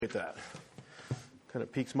At that. Kind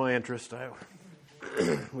of piques my interest.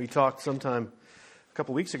 We talked a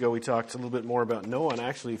couple weeks ago, we talked a little bit more about Noah, and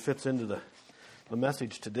actually fits into the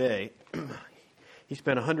message today. He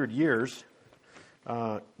spent 100 years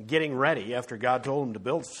getting ready after God told him to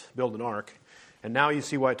build an ark, and now you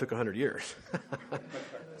see why it took 100 years.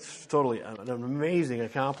 It's totally an amazing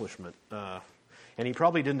accomplishment. And he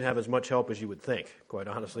probably didn't have as much help as you would think, quite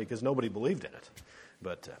honestly, because nobody believed in it.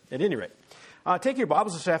 But at any rate, take your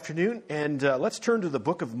Bibles this afternoon, and let's turn to the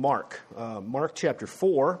book of Mark. Mark chapter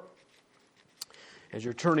 4. As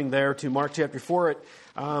you're turning there to Mark chapter 4,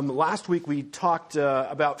 last week we talked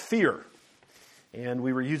about fear. And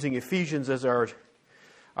we were using Ephesians as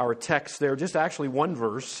our text there. Just actually one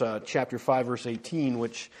verse, chapter 5, verse 18,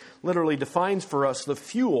 which literally defines for us the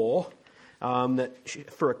fuel that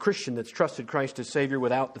for a Christian that's trusted Christ as Savior.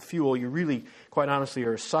 Without the fuel, you really, quite honestly,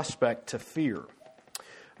 are a suspect to fear.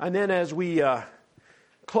 And then as we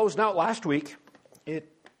closed out last week,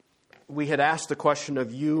 we had asked the question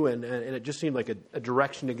of you, and it just seemed like a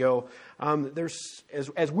direction to go.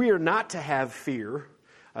 As we are not to have fear,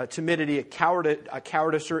 timidity,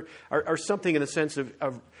 cowardice, or something in the sense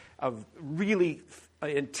of really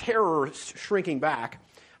in terror shrinking back,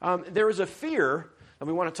 there is a fear that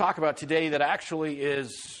we want to talk about today that actually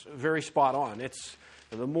is very spot on. It's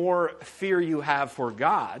the more fear you have for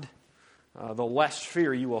God, the less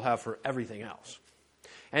fear you will have for everything else.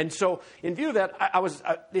 And so, in view of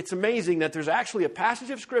that, it's amazing that there's actually a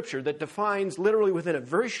passage of Scripture that defines literally within a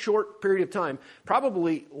very short period of time,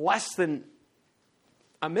 probably less than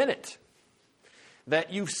a minute,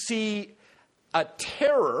 that you see a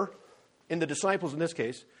terror in the disciples in this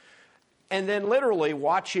case, and then literally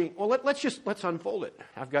watching. Well, let's unfold it.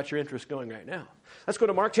 I've got your interest going right now. Let's go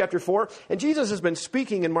to Mark chapter 4. And Jesus has been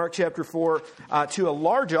speaking in Mark chapter 4 to a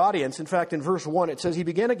large audience. In fact, in verse 1, it says, He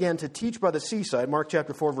began again to teach by the seaside, Mark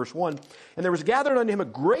chapter 4, verse 1. And there was gathered unto him a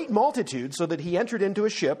great multitude, so that he entered into a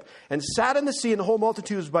ship and sat in the sea, and the whole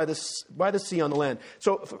multitude was by the sea on the land.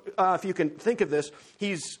 So if you can think of this,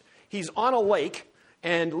 he's on a lake.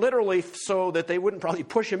 And literally, so that they wouldn't probably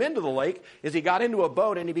push him into the lake, is he got into a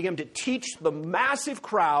boat and he began to teach the massive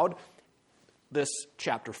crowd this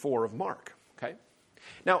chapter 4 of Mark. Okay.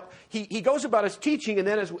 Now, he goes about his teaching, and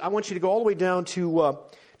then I want you to go all the way down to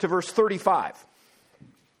verse 35.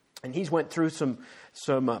 And he's went through some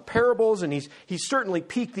parables, and he's certainly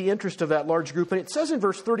piqued the interest of that large group. And it says in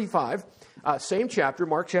verse 35, same chapter,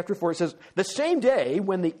 Mark chapter 4, it says, The same day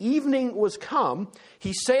when the evening was come,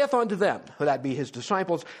 he saith unto them, that be his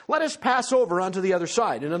disciples, Let us pass over unto the other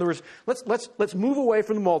side. In other words, let's move away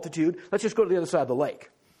from the multitude. Let's just go to the other side of the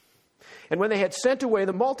lake. And when they had sent away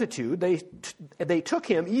the multitude, they took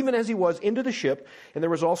him, even as he was, into the ship, and there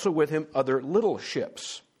was also with him other little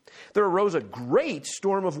ships. There arose a great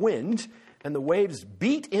storm of wind, and the waves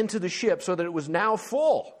beat into the ship so that it was now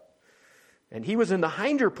full. And he was in the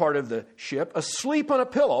hinder part of the ship, asleep on a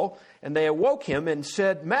pillow, and they awoke him and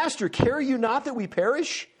said, Master, care you not that we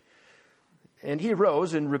perish? And he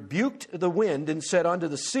arose and rebuked the wind and said unto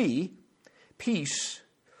the sea, Peace,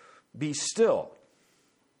 be still.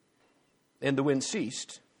 And the wind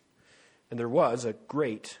ceased, and there was a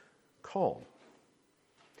great calm.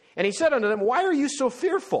 And he said unto them, Why are you so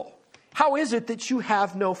fearful? How is it that you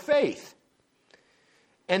have no faith?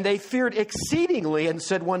 And they feared exceedingly and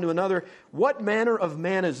said one to another, What manner of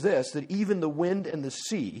man is this, that even the wind and the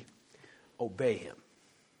sea obey him?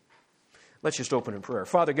 Let's just open in prayer.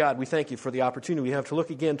 Father God, we thank you for the opportunity we have to look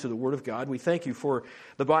again to the Word of God. We thank you for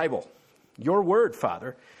the Bible, your Word,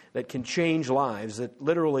 Father, that can change lives, that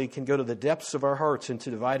literally can go to the depths of our hearts and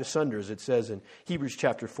to divide asunder, as it says in Hebrews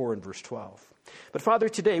chapter 4 and verse 12. But Father,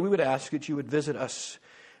 today we would ask that you would visit us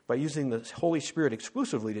by using the Holy Spirit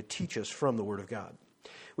exclusively to teach us from the Word of God.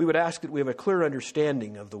 We would ask that we have a clear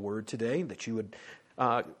understanding of the Word today, that you would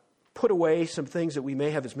put away some things that we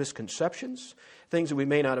may have as misconceptions, things that we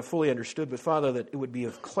may not have fully understood, but Father, that it would be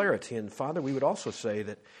of clarity. And Father, we would also say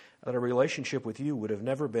that a relationship with you would have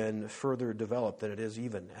never been further developed than it is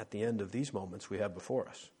even at the end of these moments we have before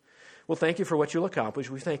us. Well, thank you for what you'll accomplish.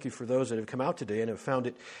 We thank you for those that have come out today and have found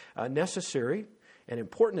it necessary and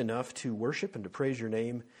important enough to worship and to praise your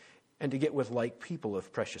name and to get with like people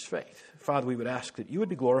of precious faith. Father, we would ask that you would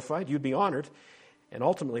be glorified, you'd be honored, and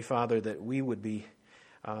ultimately, Father, that we would be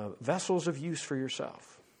vessels of use for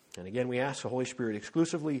yourself. And again, we ask the Holy Spirit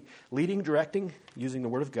exclusively leading, directing, using the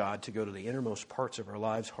Word of God to go to the innermost parts of our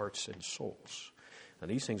lives, hearts, and souls. Now,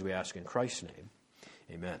 these things we ask in Christ's name.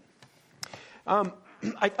 Amen.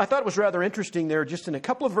 I thought it was rather interesting there, just in a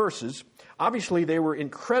couple of verses. Obviously, they were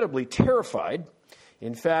incredibly terrified.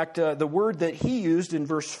 In fact, the word that he used in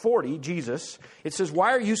verse 40, Jesus, it says,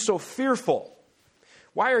 Why are you so fearful?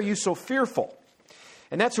 Why are you so fearful?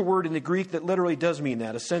 And that's a word in the Greek that literally does mean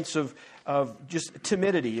that, a sense of just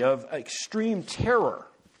timidity, of extreme terror.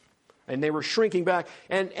 And they were shrinking back.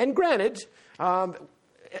 And granted, I'm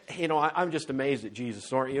just amazed at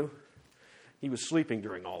Jesus, aren't you? He was sleeping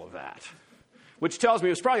during all of that, which tells me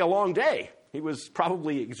it was probably a long day. He was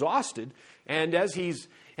probably exhausted. And as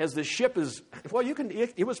the ship is,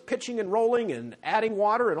 it was pitching and rolling and adding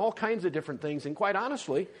water and all kinds of different things. And quite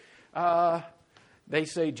honestly, they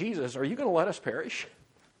say, Jesus, are you going to let us perish?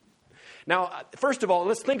 Now, first of all,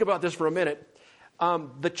 let's think about this for a minute.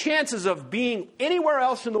 The chances of being anywhere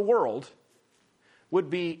else in the world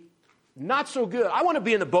would be not so good. I want to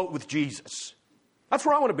be in the boat with Jesus. That's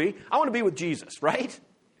where I want to be. I want to be with Jesus, right?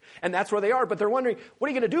 And that's where they are. But they're wondering, what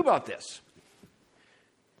are you going to do about this?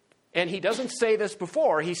 And he doesn't say this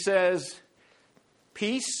before. He says,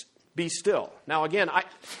 peace, be still. Now, again,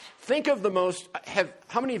 think of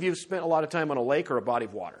how many of you have spent a lot of time on a lake or a body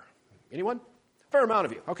of water? Anyone? Fair amount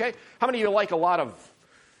of you, okay? How many of you like a lot of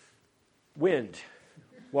wind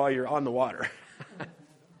while you're on the water?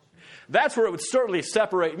 That's where it would certainly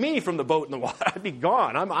separate me from the boat and the water. I'd be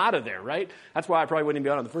gone. I'm out of there, right? That's why I probably wouldn't be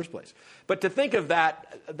out in the first place. But to think of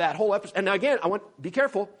that whole episode, and again, be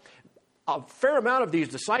careful. A fair amount of these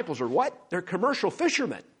disciples are what? They're commercial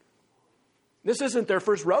fishermen. This isn't their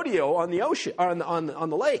first rodeo on the ocean, on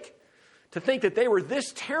the lake. To think that they were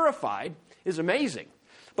this terrified is amazing.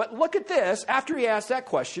 But look at this. After he asked that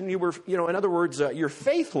question, you were, in other words, you're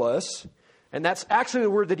faithless. And that's actually the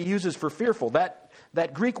word that he uses for fearful.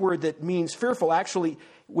 That Greek word that means fearful actually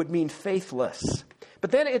would mean faithless.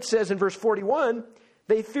 But then it says in verse 41,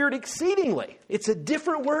 they feared exceedingly. It's a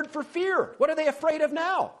different word for fear. What are they afraid of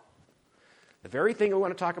now? The very thing we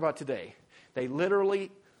want to talk about today. They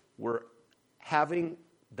literally were having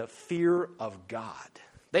the fear of God.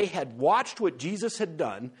 They had watched what Jesus had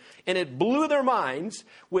done, and it blew their minds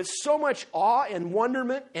with so much awe and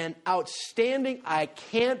wonderment and outstanding, I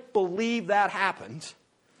can't believe that happened,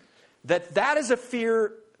 that is a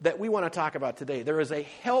fear that we want to talk about today. There is a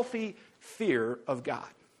healthy fear of God.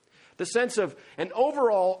 The sense of an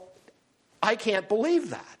overall, I can't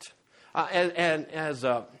believe that. As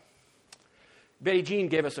Betty Jean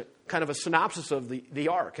gave us a kind of a synopsis of the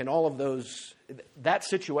ark and all of that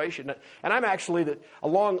situation. And I'm actually,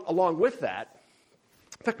 along with that,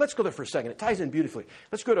 in fact, let's go there for a second. It ties in beautifully.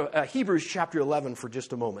 Let's go to Hebrews chapter 11 for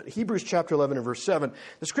just a moment. Hebrews chapter 11 and verse 7.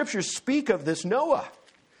 The scriptures speak of this Noah,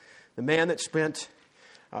 the man that spent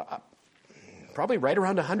probably right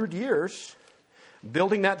around 100 years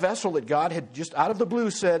building that vessel that God had just out of the blue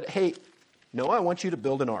said, hey, Noah, I want you to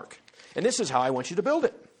build an ark. And this is how I want you to build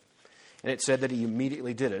it. And it said that he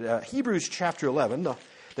immediately did it. Hebrews chapter 11,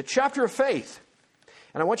 the chapter of faith.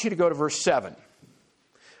 And I want you to go to verse 7.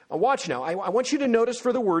 Now watch now. I want you to notice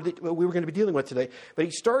for the word that we were going to be dealing with today. But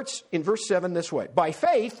he starts in verse 7 this way. By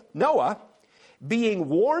faith, Noah, being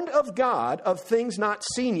warned of God of things not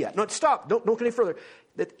seen yet. No, stop. Don't go any further.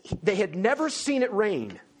 That they had never seen it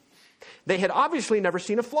rain. They had obviously never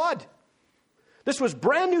seen a flood. This was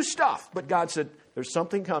brand new stuff. But God said, there's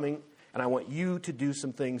something coming. And I want you to do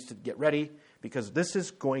some things to get ready because this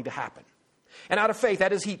is going to happen. And out of faith,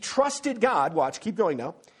 that is, he trusted God. Watch, keep going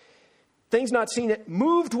now. Things not seen, it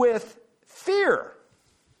moved with fear.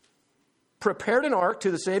 Prepared an ark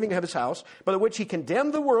to the saving of his house, by which he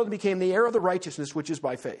condemned the world and became the heir of the righteousness which is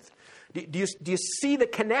by faith. Do you see the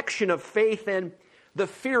connection of faith and the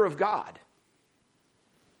fear of God?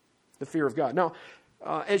 The fear of God. Now,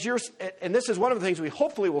 and this is one of the things we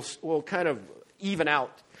hopefully will kind of even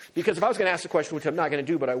out. Because if I was going to ask the question, which I'm not going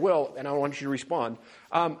to do, but I will, and I want you to respond.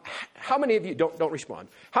 How many of you, don't respond.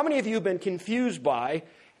 How many of you have been confused by,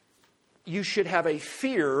 you should have a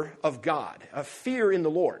fear of God, a fear in the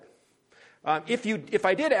Lord? If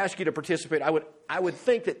I did ask you to participate, I would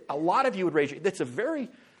think that a lot of you would raise your hand. That's a very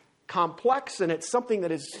complex, and it's something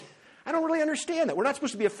that is, I don't really understand that. We're not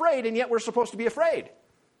supposed to be afraid, and yet we're supposed to be afraid.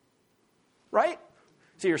 Right?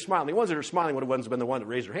 See, you're smiling. The ones that are smiling would have been the one that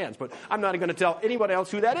raised their hands, but I'm not going to tell anybody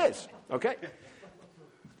else who that is, okay?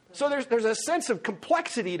 So there's a sense of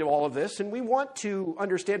complexity to all of this, and we want to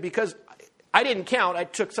understand, because I didn't count. I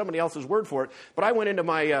took somebody else's word for it, but I went into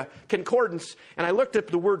my concordance, and I looked at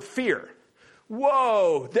the word fear.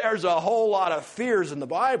 Whoa, there's a whole lot of fears in the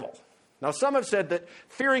Bible. Now, some have said that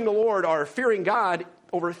fearing the Lord or fearing God,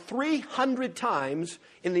 over 300 times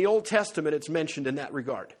in the Old Testament it's mentioned in that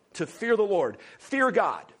regard. To fear the Lord, fear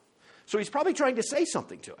God. So he's probably trying to say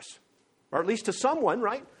something to us, or at least to someone,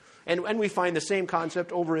 right? And we find the same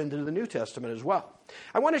concept over into the New Testament as well.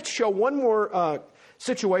 I want to show one more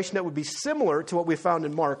situation that would be similar to what we found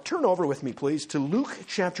in Mark. Turn over with me, please, to Luke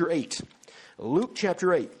chapter 8. Luke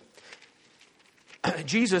chapter 8.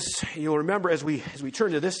 Jesus, you'll remember as we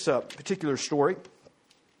turn to this particular story,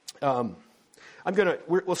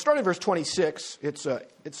 we'll start in verse 26. It's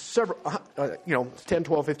several, 10,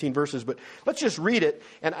 12, 15 verses, but let's just read it.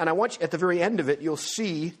 And I want you, at the very end of it, you'll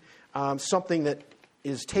see something that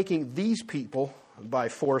is taking these people by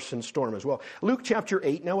force and storm as well. Luke chapter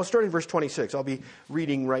 8. Now we'll start in verse 26. I'll be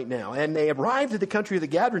reading right now. And they arrived at the country of the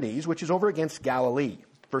Gadarenes, which is over against Galilee.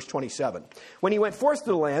 Verse 27. When he went forth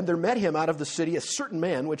to the land, there met him out of the city a certain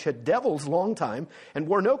man which had devils long time, and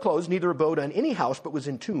wore no clothes, neither abode on any house, but was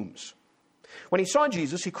in tombs. When he saw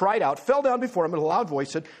Jesus, he cried out, fell down before him, and in a loud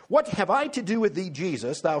voice said, What have I to do with thee,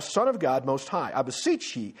 Jesus, thou Son of God Most High? I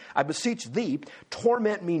beseech thee,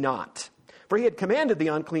 torment me not. For he had commanded the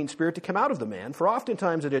unclean spirit to come out of the man, for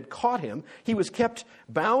oftentimes it had caught him. He was kept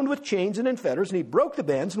bound with chains and in fetters, and he broke the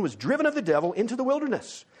bands and was driven of the devil into the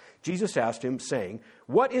wilderness. Jesus asked him, saying,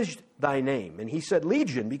 What is thy name? And he said,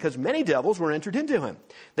 Legion, because many devils were entered into him.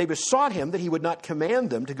 They besought him that he would not command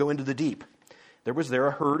them to go into the deep. There was there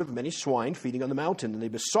a herd of many swine feeding on the mountain, and they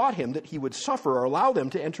besought him that he would suffer or allow them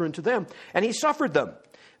to enter into them. And he suffered them.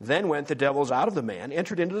 Then went the devils out of the man,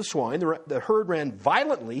 entered into the swine. The herd ran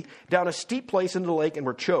violently down a steep place into the lake and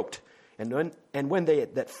were choked. And when they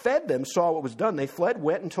that fed them saw what was done, they fled,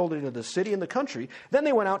 went and told it into the city and the country. Then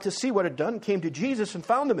they went out to see what had done, came to Jesus and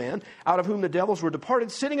found the man out of whom the devils were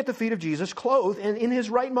departed, sitting at the feet of Jesus, clothed and in his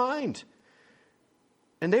right mind.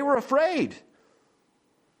 And they were afraid.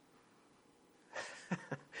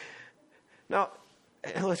 Now,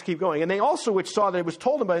 let's keep going. And they also which saw that it was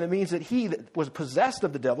told them by the means that he that was possessed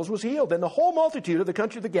of the devils was healed. And the whole multitude of the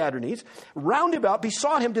country of the Gadarenes round about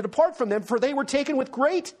besought him to depart from them, for they were taken with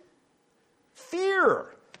great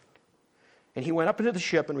fear. And he went up into the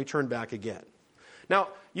ship and returned back again. Now,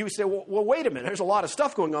 you say, well, wait a minute. There's a lot of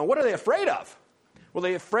stuff going on. What are they afraid of? Were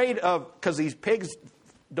they afraid of because these pigs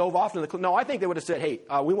dove off into the cliff? No, I think they would have said, hey,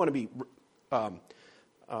 we want to be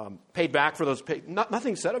paid back for those pigs.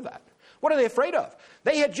 Nothing said of that. What are they afraid of?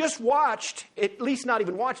 They had just watched, at least not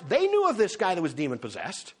even watched, they knew of this guy that was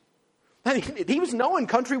demon-possessed. I mean, he was known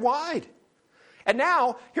countrywide. And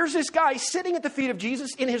now, here's this guy sitting at the feet of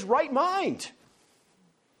Jesus in his right mind.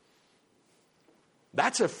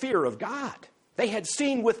 That's a fear of God. They had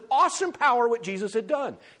seen with awesome power what Jesus had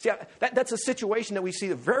done. See, that's a situation that we see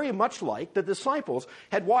very much like the disciples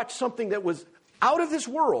had watched something that was out of this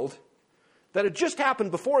world that had just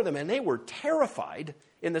happened before them, and they were terrified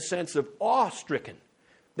in the sense of awe-stricken.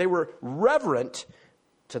 They were reverent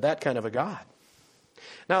to that kind of a God.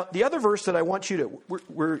 Now, the other verse that I want you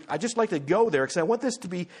to, I just like to go there because I want this to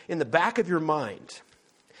be in the back of your mind.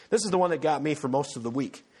 This is the one that got me for most of the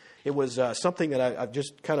week. It was something that I've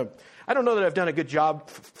just kind of, I don't know that I've done a good job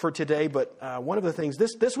for today, but one of the things,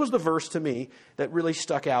 this was the verse to me that really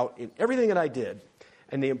stuck out in everything that I did,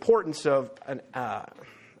 and the importance of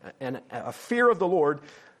a fear of the Lord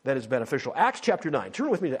that is beneficial. Acts chapter 9. Turn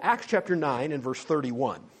with me to Acts chapter 9 and verse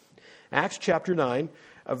 31. Acts chapter 9,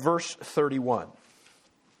 verse 31.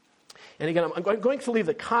 And again, I'm going to leave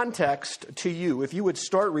the context to you. If you would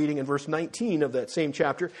start reading in verse 19 of that same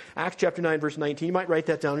chapter, Acts chapter 9, verse 19, you might write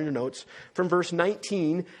that down in your notes. From verse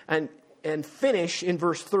 19 and finish in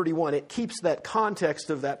verse 31. It keeps that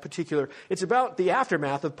context of that particular, it's about the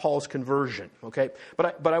aftermath of Paul's conversion, okay?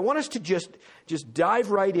 But I want us to just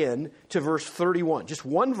dive right in to verse 31. Just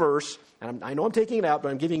one verse, and I know I'm taking it out,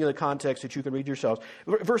 but I'm giving you the context that you can read yourselves.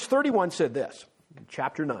 Verse 31 said this,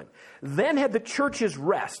 chapter 9. Then had the churches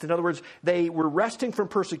rest. In other words, they were resting from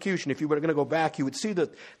persecution. If you were going to go back, you would see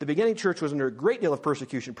that the beginning church was under a great deal of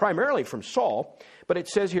persecution, primarily from Saul. But it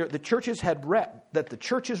says here, the churches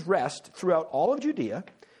rest throughout all of Judea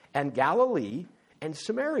and Galilee and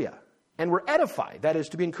Samaria, and were edified. That is,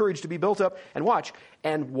 to be encouraged, to be built up, and watch,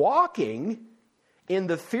 and walking in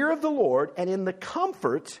the fear of the Lord and in the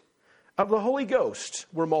comfort of the Holy Ghost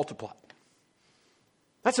were multiplied.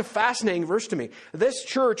 That's a fascinating verse to me. This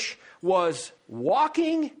church was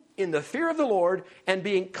walking in the fear of the Lord and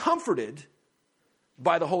being comforted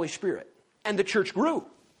by the Holy Spirit. And the church grew.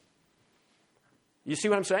 You see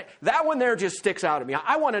what I'm saying? That one there just sticks out at me.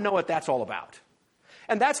 I want to know what that's all about.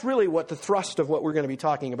 And that's really what the thrust of what we're going to be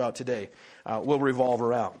talking about today will revolve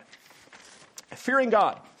around. Fearing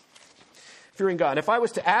God. Fearing God. If I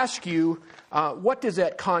was to ask you, what does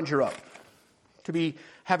that conjure up? To be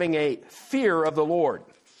having a fear of the Lord.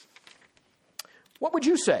 What would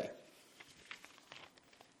you say?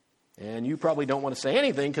 And you probably don't want to say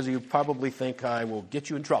anything because you probably think I will get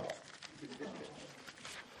you in trouble.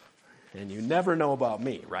 And you never know about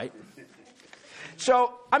me, right?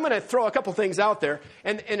 So I'm going to throw a couple things out there.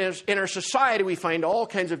 And in our society, we find all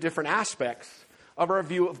kinds of different aspects of our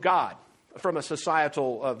view of God from a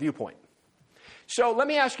societal viewpoint. So let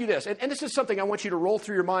me ask you this, and this is something I want you to roll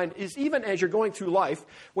through your mind, is even as you're going through life,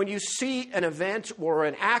 when you see an event or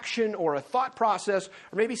an action or a thought process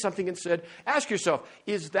or maybe something that's said, ask yourself,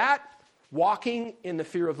 is that walking in the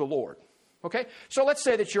fear of the Lord? Okay? So let's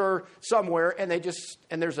say that you're somewhere and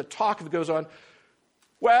there's a talk that goes on,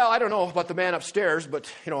 well, I don't know about the man upstairs,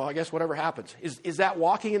 but, I guess whatever happens. Is that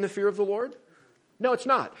walking in the fear of the Lord? No, it's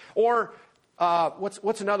not. Or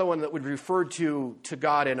what's another one that would refer to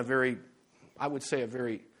God in a very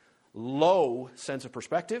low sense of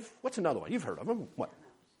perspective? What's another one? You've heard of them. What?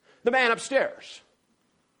 The man upstairs.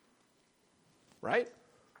 Right?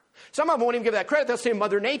 Some of them won't even give that credit. They'll say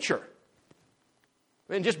Mother Nature.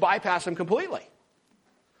 And just bypass them completely.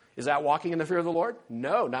 Is that walking in the fear of the Lord?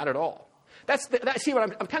 No, not at all. See what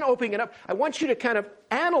I'm kind of opening it up. I want you to kind of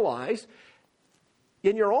analyze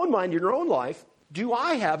in your own mind, in your own life,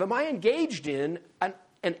 am I engaged in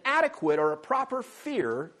an adequate or a proper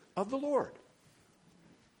fear of the Lord?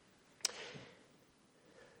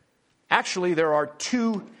 Actually, there are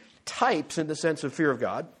two types in the sense of fear of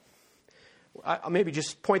God. I'll maybe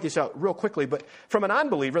just point this out real quickly, but from an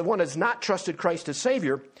unbeliever, the one that's not trusted Christ as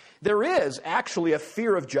Savior, there is actually a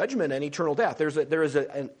fear of judgment and eternal death. There is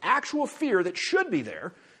an actual fear that should be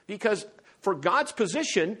there, because for God's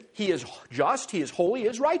position, He is just, He is holy, He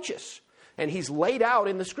is righteous. And He's laid out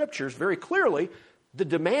in the Scriptures very clearly the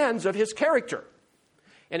demands of His character.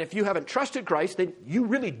 And if you haven't trusted Christ, then you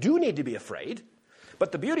really do need to be afraid.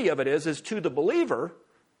 But the beauty of it is to the believer,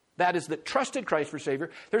 that is, that trusted Christ for Savior,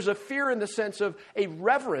 there's a fear in the sense of a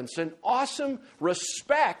reverence, an awesome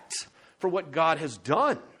respect for what God has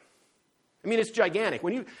done. I mean, it's gigantic.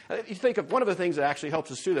 When you think of one of the things that actually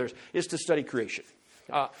helps us through there is to study creation.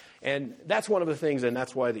 And that's one of the things, and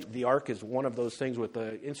that's why the ARC is one of those things with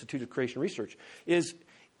the Institute of Creation Research, is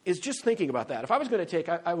just thinking about that. If I was going to take,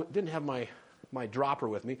 I didn't have my dropper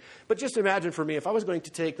with me, but just imagine for me, if I was going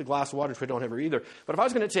to take the glass of water, which I don't have here either, but if I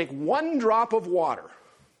was going to take one drop of water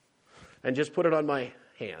and just put it on my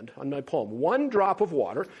hand, on my palm, one drop of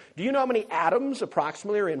water, do you know how many atoms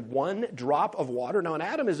approximately are in one drop of water? Now, an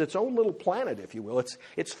atom is its own little planet, if you will.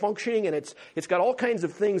 It's functioning, and it's got all kinds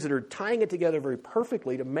of things that are tying it together very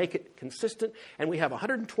perfectly to make it consistent, and we have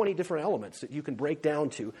 120 different elements that you can break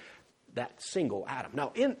down to that single atom.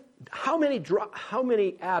 Now, how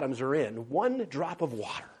many atoms are in one drop of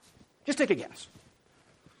water? Just take a guess.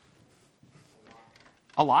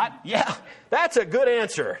 A lot? Yeah, that's a good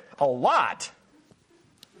answer. A lot.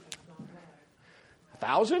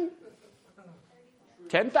 1,000?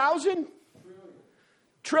 10,000?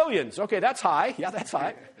 Trillions. Okay, that's high. Yeah, that's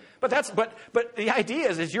high. But the idea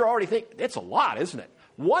is you're already thinking it's a lot, isn't it?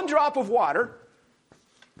 One drop of water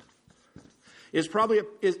is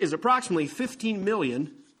approximately 15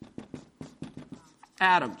 million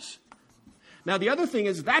atoms. Now, the other thing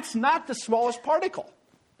is that's not the smallest particle.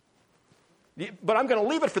 But I'm going to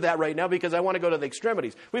leave it for that right now because I want to go to the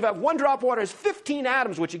extremities. We've got one drop of water is 15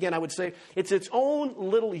 atoms, which again I would say it's its own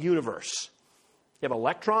little universe. You have an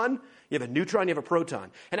electron, you have a neutron, you have a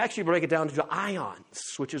proton. And actually break it down to ions,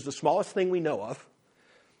 which is the smallest thing we know of.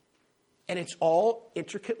 And it's all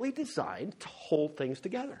intricately designed to hold things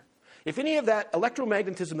together. If any of that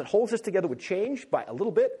electromagnetism that holds us together would change by a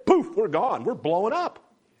little bit, poof, we're gone. We're blowing up.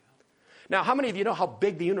 Now, how many of you know how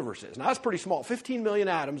big the universe is? Now, that's pretty small. 15 million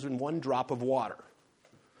atoms in one drop of water.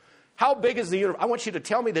 How big is the universe? I want you to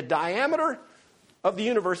tell me the diameter of the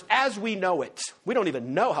universe as we know it. We don't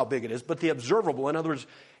even know how big it is, but the observable, in other words,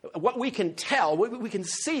 what we can tell, what we can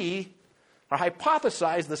see or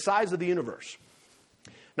hypothesize the size of the universe.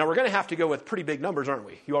 Now, we're going to have to go with pretty big numbers, aren't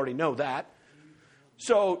we? You already know that.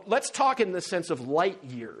 So let's talk in the sense of light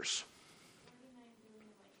years.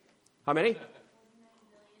 How many?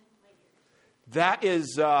 That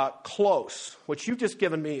is close. What you've just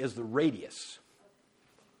given me is the radius.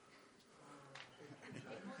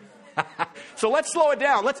 So let's slow it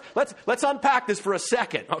down. Let's unpack this for a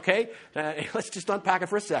second, okay? Let's just unpack it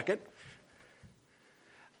for a second.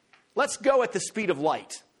 Let's go at the speed of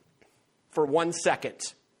light for 1 second.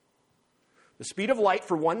 The speed of light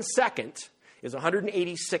for 1 second is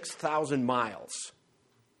 186,000 miles.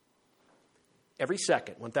 Every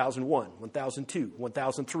second, 1001, 1002,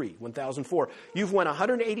 1003, 1004. You've went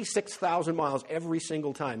 186,000 miles every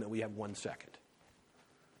single time that we have 1 second.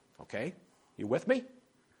 Okay? You with me?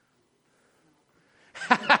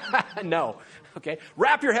 No. Okay?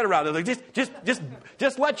 Wrap your head around it.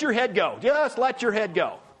 Just let your head go. Just let your head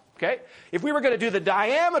go. Okay? If we were going to do the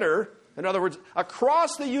diameter, in other words,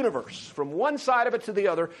 across the universe, from one side of it to the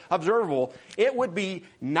other, observable, it would be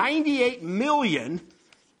 98 million.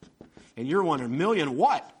 And you're wondering, million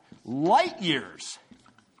what? Light years.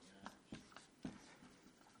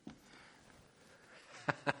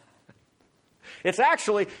 It's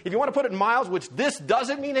actually, if you want to put it in miles, which this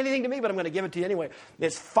doesn't mean anything to me, but I'm going to give it to you anyway,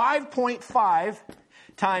 it's 5.5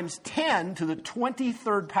 times 10 to the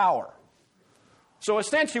 23rd power. So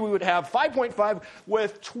essentially we would have 5.5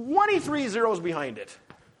 with 23 zeros behind it.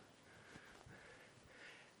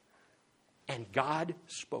 And God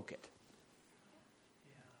spoke it.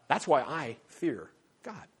 That's why I fear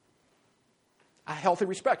God. A healthy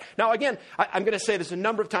respect. Now again, I'm going to say this a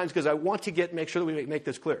number of times because I want to make sure that we make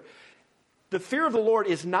this clear. The fear of the Lord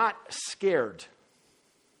is not scared.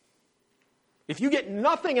 If you get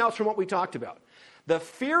nothing else from what we talked about, the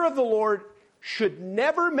fear of the Lord should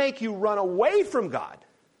never make you run away from God.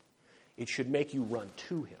 It should make you run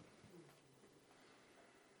to Him.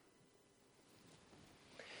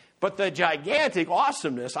 But the gigantic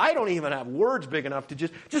awesomeness, I don't even have words big enough to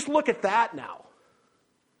just look at that now.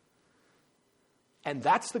 And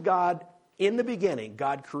that's the God, in the beginning,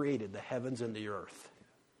 God created the heavens and the earth.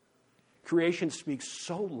 Creation speaks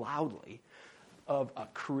so loudly of a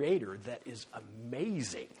creator that is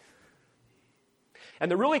amazing.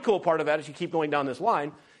 And the really cool part of that, as you keep going down this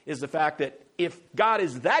line, is the fact that if God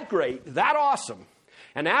is that great, that awesome,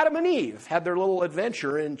 and Adam and Eve had their little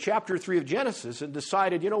adventure in chapter 3 of Genesis and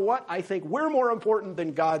decided, you know what, I think we're more important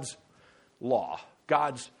than God's law,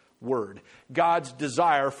 God's word, God's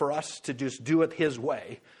desire for us to just do it His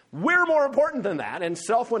way. We're more important than that, and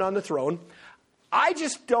self went on the throne. I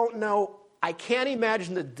just don't know, I can't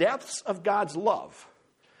imagine the depths of God's love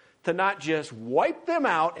to not just wipe them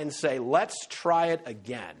out and say, let's try it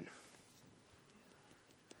again.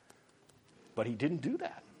 But He didn't do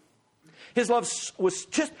that. His love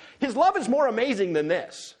is more amazing than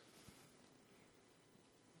this.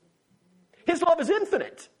 His love is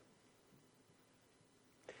infinite.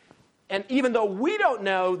 And even though we don't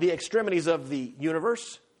know the extremities of the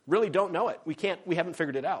universe, really don't know it. We haven't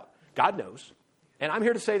figured it out. God knows. And I'm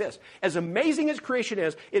here to say this. As amazing as creation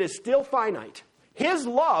is, it is still finite. His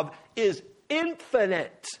love is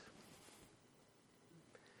infinite.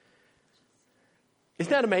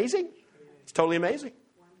 Isn't that amazing? It's totally amazing.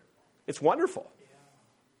 It's wonderful.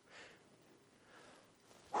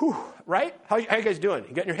 Whew, right? How you guys doing?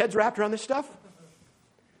 You getting your heads wrapped around this stuff?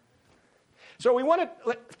 So we want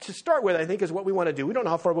to start with, I think, is what we want to do. We don't know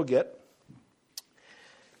how far we'll get.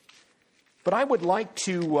 But I would like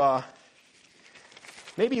to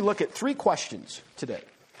maybe look at 3 questions today.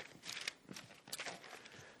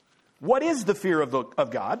 What is the fear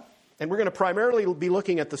of God? And we're going to primarily be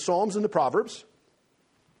looking at the Psalms and the Proverbs.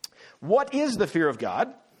 What is the fear of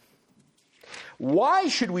God? Why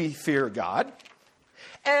should we fear God?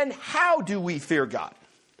 And how do we fear God?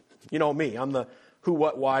 You know me, I'm the who,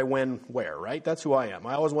 what, why, when, where, right? That's who I am.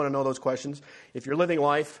 I always want to know those questions. If you're living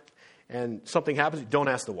life and something happens, don't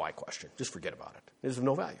ask the why question. Just forget about it. It is of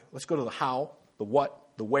no value. Let's go to the how, the what,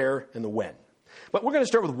 the where, and the when. But we're going to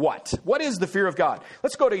start with what. What is the fear of God?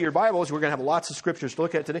 Let's go to your Bibles. We're going to have lots of scriptures to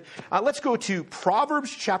look at today. Let's go to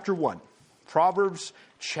Proverbs chapter 1. Proverbs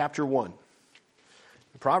chapter 1.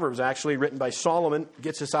 Proverbs, actually written by Solomon,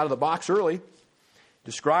 gets us out of the box early,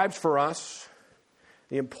 describes for us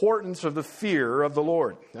the importance of the fear of the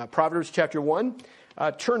Lord. Proverbs chapter 1,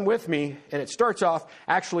 turn with me, and it starts off,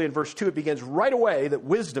 actually in verse 2, it begins right away that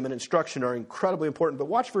wisdom and instruction are incredibly important. But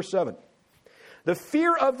watch verse 7. The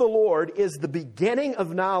fear of the Lord is the beginning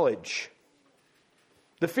of knowledge.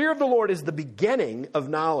 The fear of the Lord is the beginning of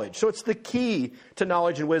knowledge. So it's the key to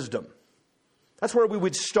knowledge and wisdom. That's where we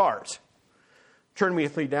would start. Turn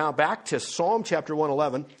with me now back to Psalm chapter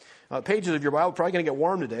 111. Pages of your Bible are probably going to get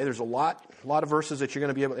warm today. There's a lot of verses that you're going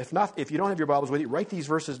to be able. If you don't have your Bibles with you, write these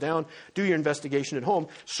verses down. Do your investigation at home.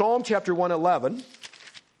 Psalm chapter 111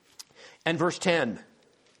 and verse 10.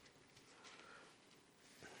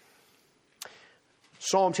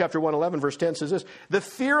 Psalm chapter 111 verse 10 says this: "The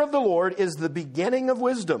fear of the Lord is the beginning of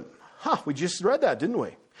wisdom." We just read that, didn't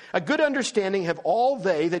we? "A good understanding have all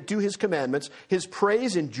they that do His commandments. His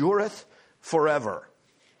praise endureth forever."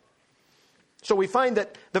 So we find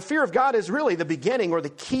that the fear of God is really the beginning or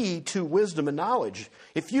the key to wisdom and knowledge.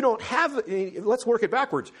 If you don't have, let's work it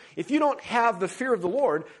backwards. If you don't have the fear of the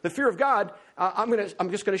Lord, the fear of God, I'm going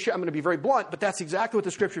to be very blunt, but that's exactly what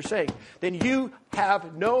the Scripture is saying. Then you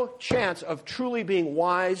have no chance of truly being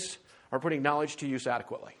wise or putting knowledge to use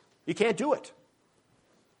adequately. You can't do it.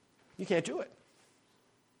 You can't do it.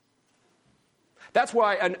 That's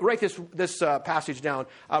why, and write this passage down,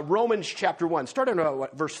 Romans chapter 1. Start on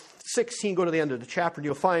verse 16, go to the end of the chapter, and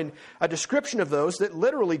you'll find a description of those that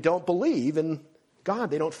literally don't believe in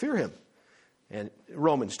God. They don't fear Him. And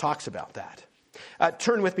Romans talks about that.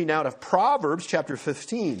 Turn with me now to Proverbs chapter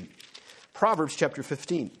 15. Proverbs chapter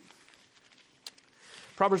 15.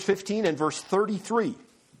 Proverbs 15 and verse 33.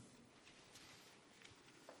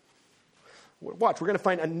 Watch, we're going to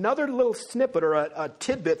find another little snippet or a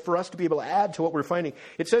tidbit for us to be able to add to what we're finding.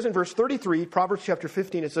 It says in verse 33, Proverbs chapter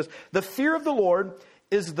 15, it says, the fear of the Lord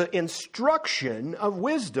is the instruction of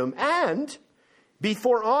wisdom, and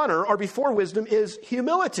before honor or before wisdom is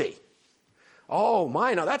humility. Oh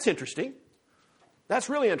my, now that's interesting. That's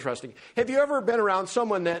really interesting. Have you ever been around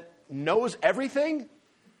someone that knows everything?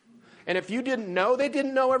 And if you didn't know they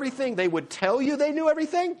didn't know everything, they would tell you they knew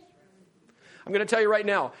everything? I'm going to tell you right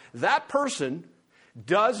now, that person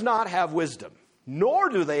does not have wisdom, nor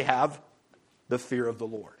do they have the fear of the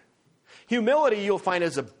Lord. Humility, you'll find,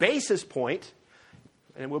 as a basis point,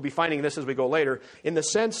 and we'll be finding this as we go later, in the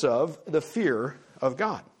sense of the fear of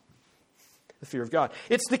God. The fear of God.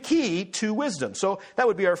 It's the key to wisdom. So that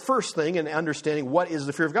would be our first thing in understanding what is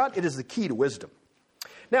the fear of God. It is the key to wisdom.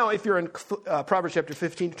 Now, if you're in Proverbs chapter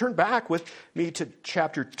 15, turn back with me to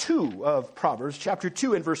chapter 2 of Proverbs, chapter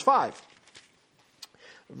 2 and verse 5.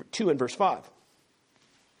 2 and verse 5.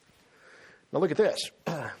 Now look at this.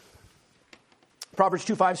 Proverbs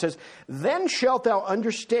 2:5 says, then shalt thou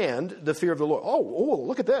understand the fear of the Lord. Oh,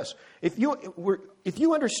 look at this. If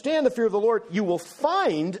you understand the fear of the Lord, you will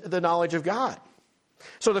find the knowledge of God.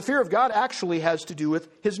 So the fear of God actually has to do with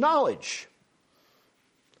his knowledge.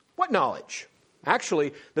 What knowledge?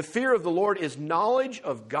 Actually, the fear of the Lord is knowledge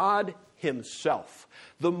of God himself.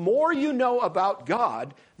 The more you know about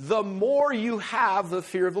God, the more you have the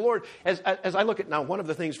fear of the Lord. As I look at now, one of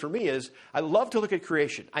the things for me is I love to look at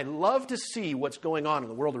creation. I love to see what's going on in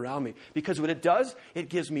the world around me, because what it does, it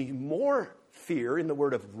gives me more fear, in the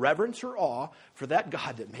word of reverence or awe, for that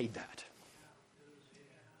God that made that.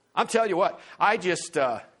 I'm telling you what,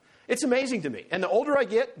 it's amazing to me. And the older I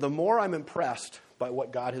get, the more I'm impressed by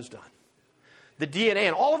what God has done. The DNA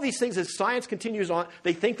and all of these things, as science continues on,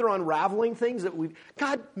 they think they're unraveling things that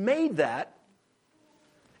God made that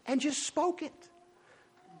and just spoke it.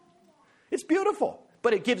 It's beautiful,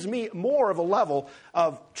 but it gives me more of a level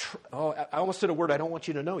of, I almost said a word I don't want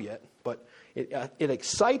you to know yet, but it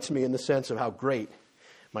excites me in the sense of how great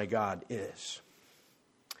my God is.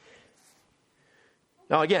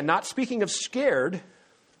 Now again, not speaking of scared,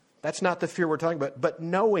 that's not the fear we're talking about, but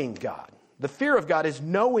knowing God. The fear of God is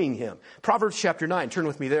knowing him. Proverbs chapter 9. Turn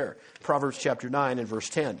with me there. Proverbs chapter 9 and verse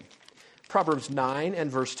 10. Proverbs 9 and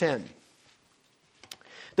verse 10.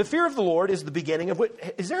 The fear of the Lord is the beginning of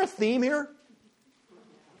what... Is there a theme here?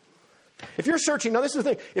 If you're searching... Now this is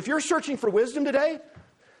the thing. If you're searching for wisdom today,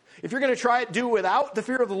 if you're going to try it, do without the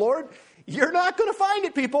fear of the Lord, you're not going to find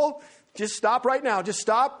it, people. Just stop right now. Just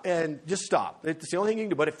stop and just stop. It's the only thing you can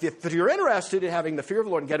do. But if you're interested in having the fear of the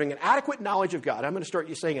Lord and getting an adequate knowledge of God, I'm going to start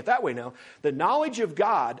you saying it that way now. The knowledge of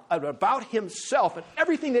God about himself and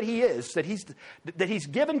everything that he is, that he's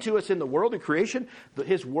given to us in the world and creation,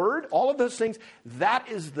 his word, all of those things, that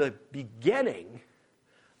is the beginning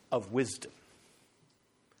of wisdom.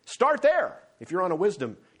 Start there. If you're on a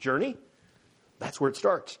wisdom journey, that's where it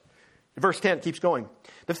starts. Verse 10 keeps going.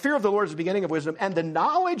 The fear of the Lord is the beginning of wisdom, and the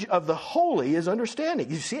knowledge of the holy is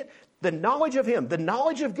understanding. You see it? The knowledge of him, the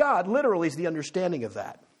knowledge of God, literally is the understanding of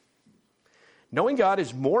that. Knowing God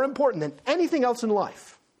is more important than anything else in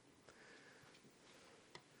life.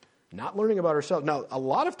 Not learning about ourselves. Now, a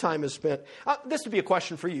lot of time is spent... this would be a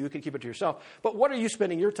question for you. You can keep it to yourself. But what are you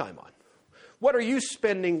spending your time on? What are you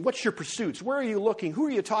spending? What's your pursuits? Where are you looking? Who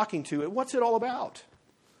are you talking to? And what's it all about?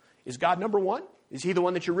 Is God number one? Is he the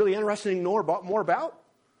one that you're really interested in knowing more about?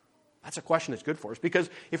 That's a question that's good for us. Because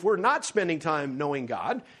if we're not spending time knowing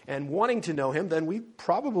God and wanting to know him, then we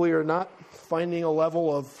probably are not finding a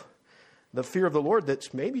level of the fear of the Lord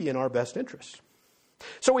that's maybe in our best interest.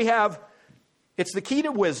 So we have, it's the key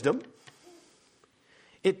to wisdom.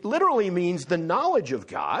 It literally means the knowledge of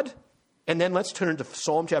God. And then let's turn to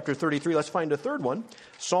Psalm chapter 33. Let's find a third one.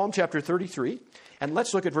 Psalm chapter 33. And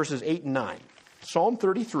let's look at verses 8 and 9. Psalm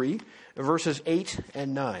 33, verses 8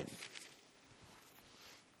 and 9.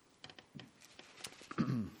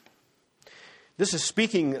 This is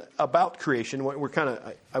speaking about creation.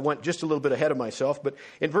 I went just a little bit ahead of myself, but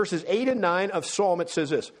in verses 8 and 9 of Psalm, it says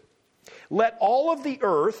this: let all of the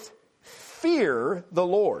earth fear the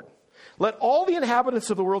Lord. Let all the inhabitants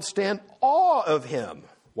of the world stand awe of him.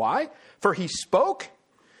 Why? For he spoke,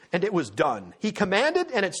 and it was done. He commanded,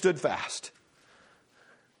 and it stood fast.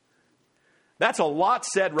 That's a lot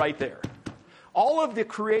said right there. All of the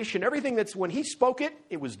creation, everything that's, when he spoke it,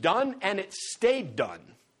 it was done, and it stayed done.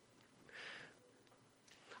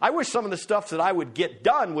 I wish some of the stuff that I would get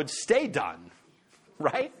done would stay done,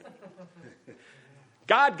 right?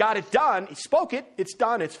 God got it done. He spoke it. It's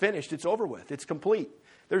done. It's finished. It's over with. It's complete.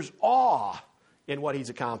 There's awe in what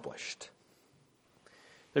he's accomplished.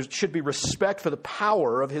 There should be respect for the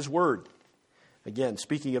power of his word. Again,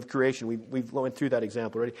 speaking of creation, we've went through that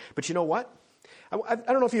example already. But you know what? I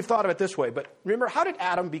don't know if you've thought of it this way, but remember, how did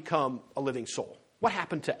Adam become a living soul? What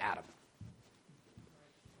happened to Adam?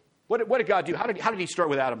 What did God do? How did he start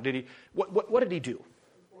with Adam? What did he do?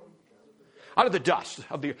 Out of the dust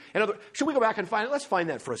of the earth. Should we go back and find it? Let's find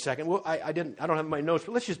that for a second. Well, I don't have my notes,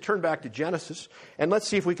 but let's just turn back to Genesis and let's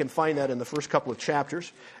see if we can find that in the first couple of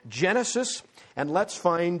chapters. Genesis, and let's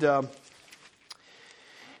find.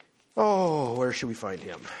 Where should we find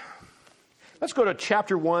him? Let's go to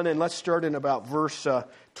chapter 1 and let's start in about verse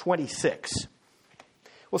 26.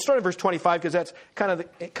 We'll start in verse 25 because that's kind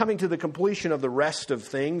of coming to the completion of the rest of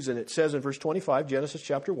things. And it says in verse 25, Genesis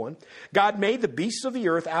chapter 1, God made the beasts of the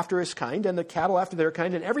earth after his kind, and the cattle after their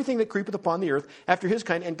kind, and everything that creepeth upon the earth after his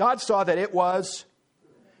kind. And God saw that it was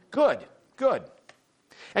good. Good.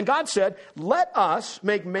 And God said, let us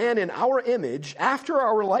make man in our image, after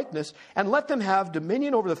our likeness, and let them have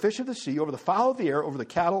dominion over the fish of the sea, over the fowl of the air, over the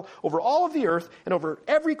cattle, over all of the earth, and over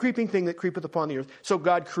every creeping thing that creepeth upon the earth. So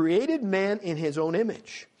God created man in his own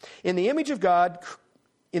image. In the image of God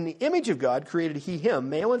created he him,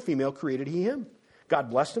 male and female created he him. God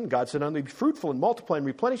blessed him. God said unto him, be fruitful and multiply and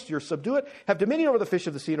replenish the earth, subdue it, have dominion over the fish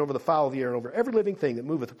of the sea, and over the fowl of the air, and over every living thing that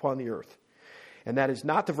moveth upon the earth. And that is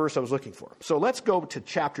not the verse I was looking for. So let's go to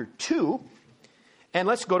chapter 2, and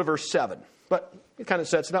let's go to verse 7. But it kind of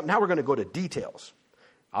sets it up. Now we're going to go to details.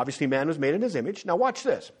 Obviously, man was made in his image. Now watch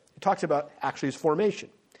this. It talks about actually his formation.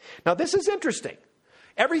 Now this is interesting.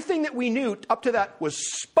 Everything that we knew up to that was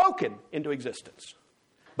spoken into existence.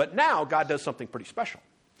 But now God does something pretty special.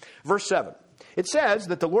 Verse 7. It says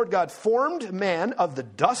that the Lord God formed man of the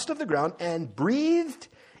dust of the ground and breathed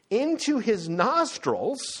into his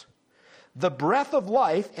nostrils the breath of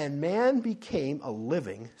life, and man became a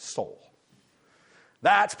living soul.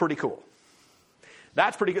 That's pretty cool.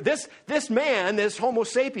 That's pretty good. This man, this Homo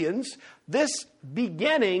sapiens, this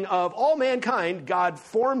beginning of all mankind, God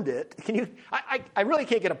formed it. I really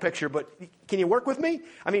can't get a picture, but can you work with me?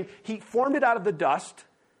 I mean, he formed it out of the dust,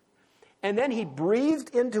 and then he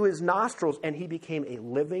breathed into his nostrils, and he became a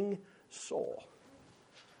living soul.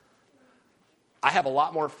 I have a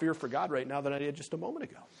lot more fear for God right now than I did just a moment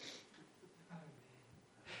ago.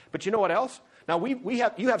 But you know what else? Now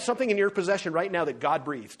you have something in your possession right now that God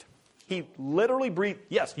breathed. He literally breathed.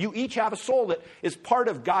 Yes, you each have a soul that is part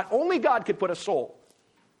of God. Only God could put a soul.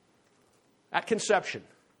 At conception,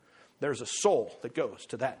 there's a soul that goes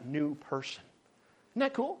to that new person. Isn't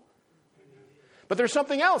that cool? But there's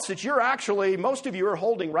something else that most of you are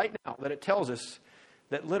holding right now that it tells us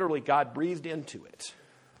that literally God breathed into it.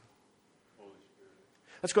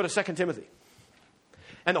 Let's go to 2 Timothy.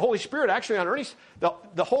 And the Holy Spirit, actually on Ernie's,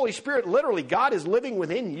 the Holy Spirit, literally, God is living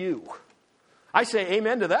within you. I say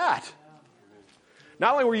amen to that.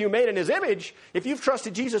 Not only were you made in his image, if you've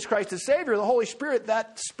trusted Jesus Christ as Savior, the Holy Spirit,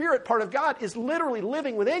 that Spirit part of God, is literally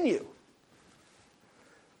living within you.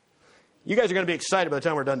 You guys are going to be excited by the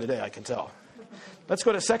time we're done today, I can tell. Let's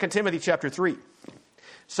go to 2 Timothy chapter 3.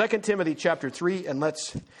 2 Timothy chapter 3, and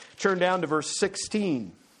let's turn down to verse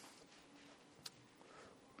 16.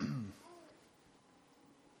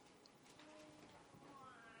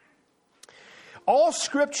 All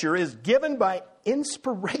Scripture is given by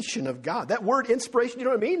inspiration of God. That word inspiration, you know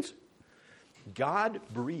what it means? God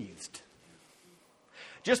breathed.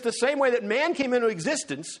 Just the same way that man came into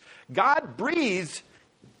existence, God breathed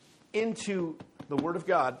into the Word of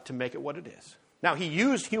God to make it what it is. Now, he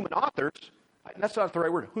used human authors. That's not the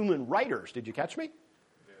right word. Human writers. Did you catch me?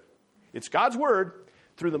 It's God's Word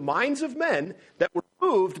through the minds of men that were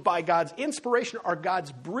moved by God's inspiration or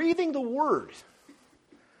God's breathing the Word.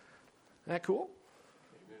 Isn't that cool?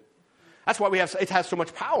 That's why it has so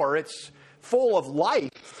much power. It's full of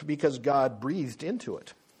life because God breathed into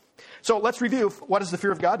it. So let's review. What is the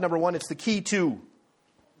fear of God? Number one, it's the key to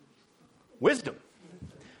wisdom.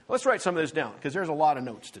 Let's write some of this down because there's a lot of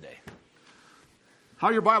notes today. How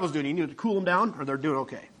are your Bibles doing? You need to cool them down or they're doing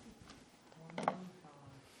okay?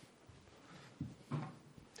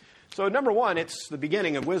 So number one, it's the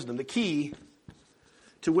beginning of wisdom, the key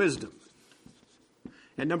to wisdom.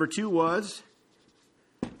 And number two was,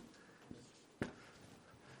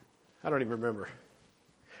 I don't even remember.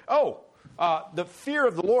 The fear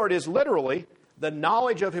of the Lord is literally the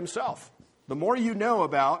knowledge of himself. The more you know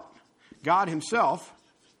about God himself,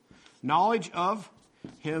 knowledge of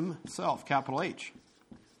himself, capital H.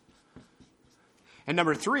 And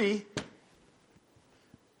number three,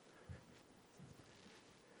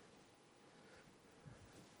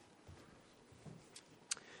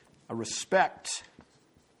 a respect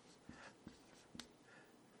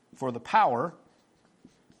for the power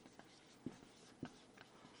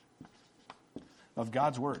of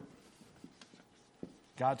God's Word.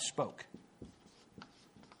 God spoke.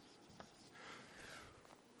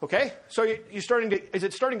 Okay, so is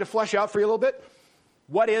it starting to flesh out for you a little bit?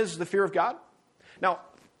 What is the fear of God? Now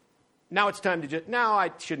it's time to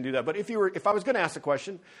I shouldn't do that, but if I was going to ask the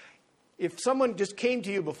question, if someone just came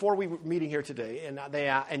to you before we were meeting here today and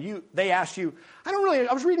they asked you, I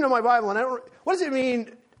was reading in my Bible what does it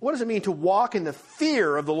mean? What does it mean to walk in the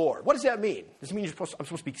fear of the Lord? What does that mean? Does it mean I'm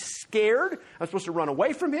supposed to be scared? I'm supposed to run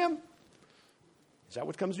away from him? Is that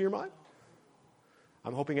what comes to your mind?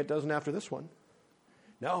 I'm hoping it doesn't after this one.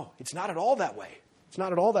 No, it's not at all that way. It's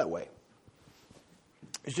not at all that way.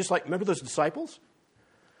 It's just like, remember those disciples?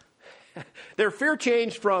 Their fear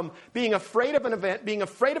changed from being afraid of an event, being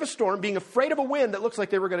afraid of a storm, being afraid of a wind that looks like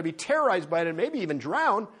they were going to be terrorized by it and maybe even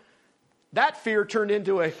drown. That fear turned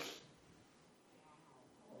into I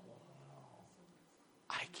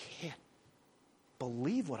can't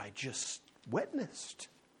believe what I just witnessed.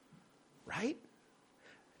 Right?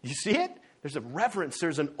 You see it? There's a reverence.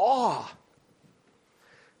 There's an awe.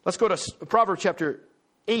 Let's go to Proverbs chapter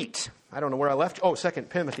 8. I don't know where I left. 2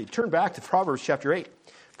 Timothy. Turn back to Proverbs chapter 8.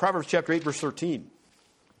 Proverbs chapter 8, verse 13.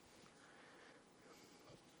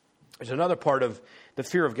 There's another part of the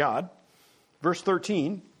fear of God. Verse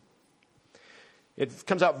 13. It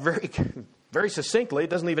comes out very, very succinctly. It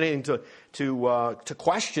doesn't leave anything to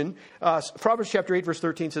question. Proverbs chapter 8, verse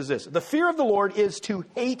 13 says this. The fear of the Lord is to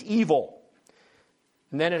hate evil.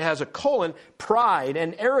 And then it has a colon, pride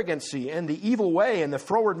and arrogancy and the evil way and the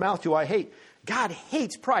froward mouth do I hate. God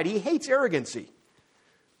hates pride. He hates arrogancy.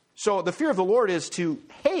 So the fear of the Lord is to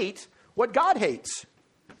hate what God hates.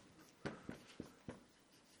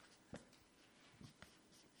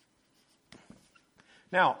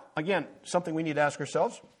 Now, again, something we need to ask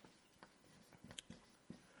ourselves.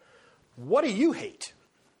 What do you hate?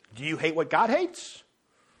 Do you hate what God hates?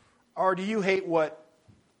 Or do you hate what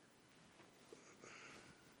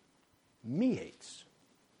me hates?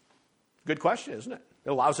 Good question, isn't it? It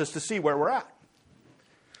allows us to see where we're at.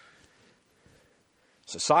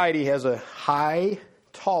 Society has a high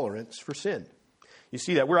tolerance for sin. You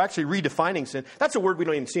see that. We're actually redefining sin. That's a word we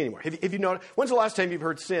don't even see anymore. Have you noticed? When's the last time you've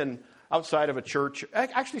heard sin outside of a church?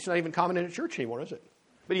 Actually, it's not even common in a church anymore, is it?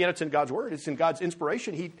 But yet it's in God's Word. It's in God's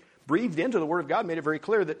inspiration. He breathed into the Word of God, made it very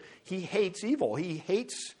clear that He hates evil. He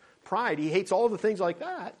hates pride. He hates all of the things like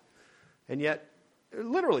that. And yet,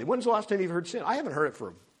 literally, when's the last time you've heard sin? I haven't heard it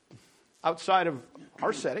for outside of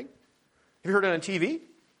our setting. Have you heard it on TV?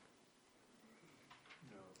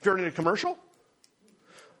 Have you heard it in a commercial?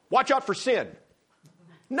 Watch out for sin.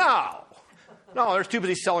 No, they're too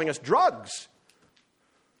busy selling us drugs.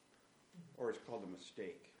 Or it's called a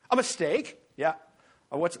mistake. A mistake? Yeah.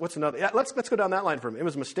 What's another? Yeah, let's go down that line for a minute. It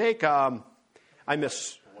was a mistake. A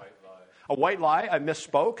white lie. I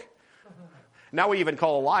misspoke. Now we even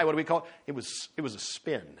call a lie. What do we call it? It was a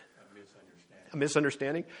spin. A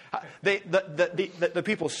misunderstanding. The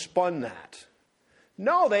people spun that.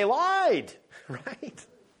 No, they lied. Right?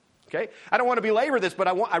 Okay. I don't want to belabor this, but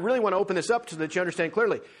I really want to open this up so that you understand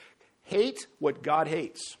clearly. Hate what God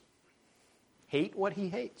hates. Hate what He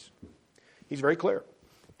hates. He's very clear.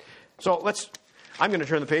 So I'm going to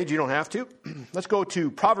turn the page. You don't have to. Let's go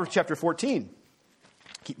to Proverbs chapter 14.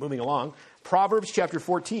 Keep moving along. Proverbs chapter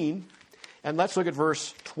 14. And let's look at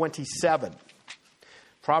verse 27.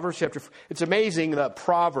 Proverbs chapter. It's amazing that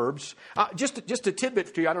Proverbs. Just a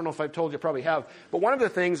tidbit to you. I don't know if I've told you. I probably have. But one of the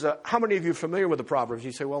things. How many of you are familiar with the Proverbs?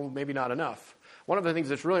 You say, well, maybe not enough. One of the things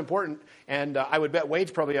that's really important, and I would bet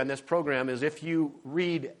Wade's probably on this program, is if you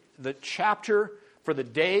read the chapter for the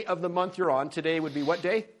day of the month you're on. Today would be what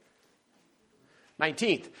day?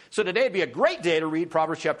 19th. So today would be a great day to read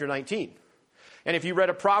Proverbs chapter 19. And if you read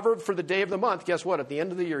a proverb for the day of the month, guess what? At the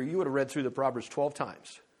end of the year, you would have read through the Proverbs 12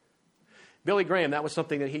 times. Billy Graham, that was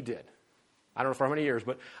something that he did. I don't know for how many years,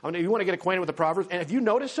 but if you want to get acquainted with the Proverbs, and if you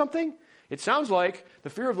notice something, it sounds like the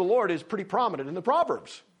fear of the Lord is pretty prominent in the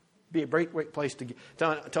Proverbs. Be a great place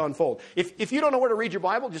to unfold. If you don't know where to read your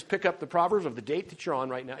Bible, just pick up the Proverbs of the date that you're on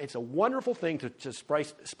right now. It's a wonderful thing to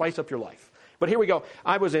spice up your life. But here we go.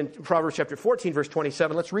 I was in Proverbs chapter 14, verse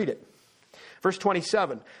 27. Let's read it. Verse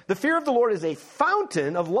 27. The fear of the Lord is a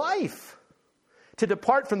fountain of life, to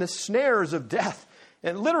depart from the snares of death.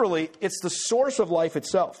 And literally, it's the source of life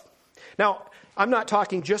itself. Now, I'm not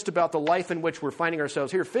talking just about the life in which we're finding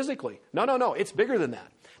ourselves here physically. No. It's bigger than that.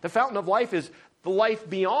 The fountain of life is the life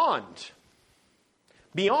beyond.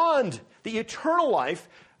 Beyond the eternal life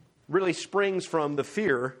really springs from the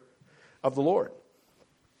fear of the Lord.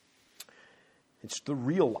 It's the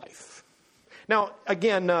real life. Now,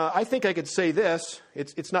 again, I think I could say this.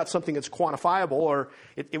 It's not something that's quantifiable, or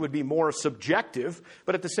it would be more subjective.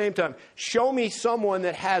 But at the same time, show me someone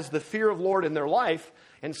that has the fear of the Lord in their life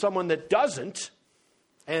and someone that doesn't.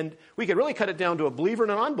 And we could really cut it down to a believer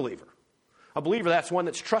and an unbeliever. A believer, that's one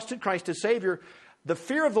that's trusted Christ as Savior. The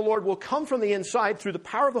fear of the Lord will come from the inside through the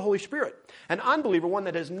power of the Holy Spirit. An unbeliever, one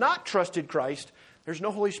that has not trusted Christ, there's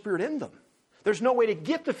no Holy Spirit in them. There's no way to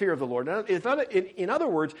get the fear of the Lord. In other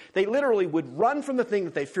words, they literally would run from the thing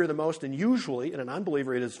that they fear the most, and usually, in an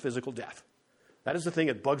unbeliever, it is physical death. That is the thing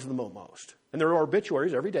that bugs them the most. And there are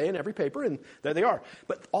obituaries every day in every paper, and there they are.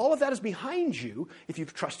 But all of that is behind you if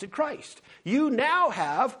you've trusted Christ. You now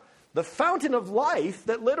have the fountain of life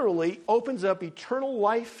that literally opens up eternal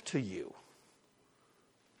life to you.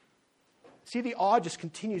 See, the awe just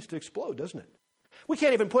continues to explode, doesn't it? We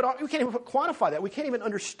can't even quantify that. We can't even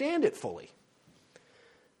understand it fully.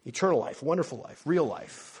 Eternal life, wonderful life, real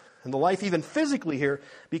life. And the life even physically here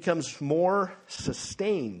becomes more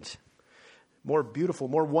sustained, more beautiful,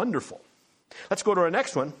 more wonderful. Let's go to our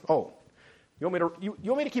next one. Oh, you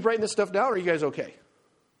want me to keep writing this stuff down, or are you guys okay?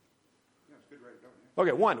 Yeah, it's good to write it down.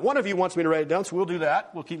 Yeah. Okay, one of you wants me to write it down, so we'll do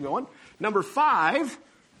that. We'll keep going. Number 5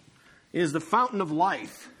 is the fountain of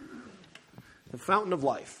life. The fountain of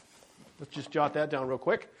life. Let's just jot that down real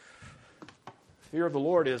quick. Fear of the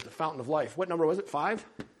Lord is the fountain of life. What number was it? 5?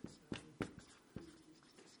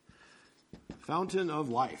 Fountain of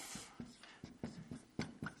life.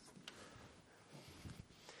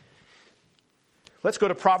 Let's go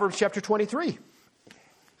to Proverbs chapter 23.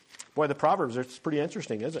 Boy, the Proverbs, it's pretty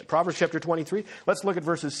interesting, isn't it? Proverbs chapter 23. Let's look at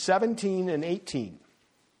verses 17 and 18.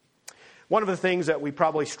 One of the things that we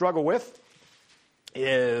probably struggle with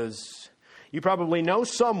is you probably know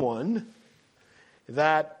someone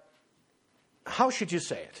that, how should you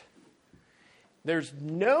say it? There's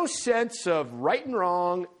no sense of right and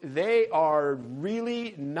wrong. They are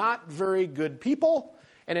really not very good people,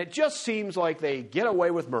 and it just seems like they get away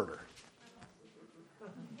with murder.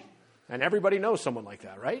 And everybody knows someone like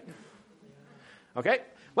that, right? Okay,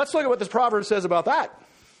 let's look at what this proverb says about that.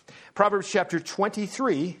 Proverbs chapter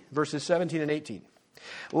 23, verses 17 and 18.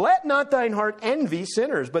 Let not thine heart envy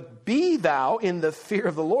sinners, but be thou in the fear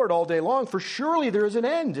of the Lord all day long, for surely there is an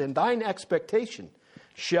end, and thine expectation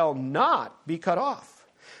shall not be cut off.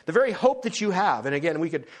 The very hope that you have, and again, we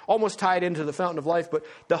could almost tie it into the fountain of life, but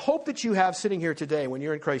the hope that you have sitting here today when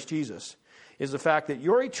you're in Christ Jesus is the fact that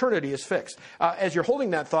your eternity is fixed. As you're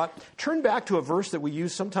holding that thought, turn back to a verse that we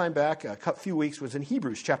used sometime back, a few weeks, was in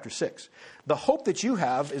Hebrews chapter 6. The hope that you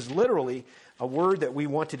have is literally a word that we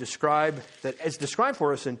want to describe, that is described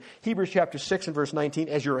for us in Hebrews chapter 6 and verse 19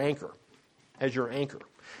 as your anchor. As your anchor.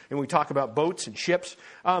 And we talk about boats and ships.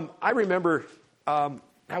 I remember,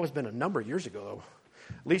 that was been a number of years ago, though.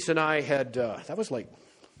 Lisa and I had, that was like,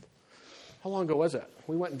 how long ago was that?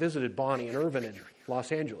 We went and visited Bonnie and Irvin in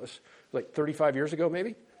Los Angeles, like 35 years ago,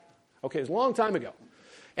 maybe? Okay, it was a long time ago.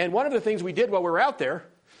 And one of the things we did while we were out there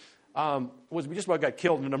was we just about got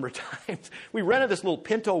killed a number of times. We rented this little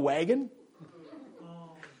Pinto wagon.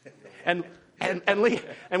 And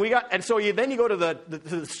so then you go to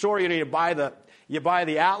the store, you buy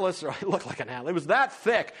the Atlas, or it looked like an Atlas. It was that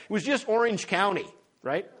thick. It was just Orange County,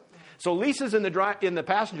 right? So Lisa's in the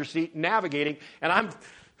passenger seat navigating, and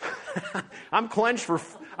I'm clenched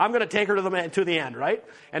I'm going to take her to the end, right?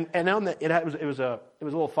 And on it was a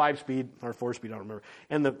little 5-speed or 4-speed, I don't remember.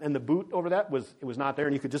 And the boot over that was not there,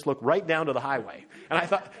 and you could just look right down to the highway. And I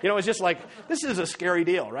thought, it was just like, this is a scary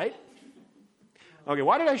deal, right? Okay,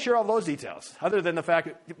 why did I share all those details? Other than the fact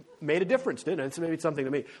it made a difference, didn't it? It's maybe something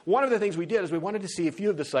to me. One of the things we did is we wanted to see a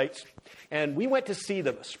few of the sites, and we went to see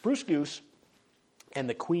the Spruce Goose and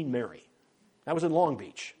the Queen Mary. That was in Long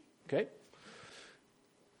Beach, okay?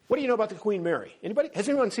 What do you know about the Queen Mary? Anybody? Has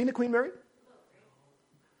anyone seen the Queen Mary?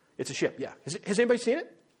 It's a ship, yeah. Has anybody seen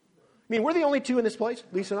it? I mean, we're the only two in this place,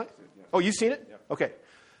 Lisa and I? Oh, you've seen it? Yeah. Okay.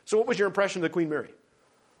 So what was your impression of the Queen Mary?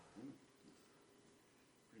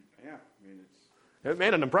 Yeah, I mean, It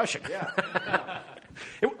made an impression. Yeah.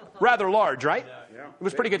 Rather large, right? Yeah. It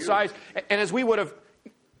was pretty good size. And as we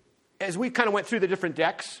kind of went through the different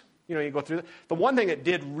decks, you go through the one thing that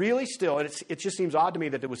did really still, and it just seems odd to me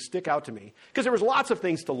that it would stick out to me, because there was lots of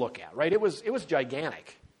things to look at, right? It was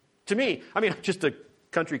gigantic. To me, I mean, just a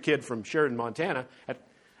country kid from Sheridan, Montana,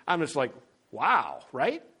 I'm just like, wow,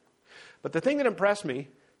 right? But the thing that impressed me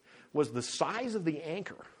was the size of the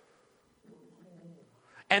anchor.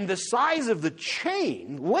 And the size of the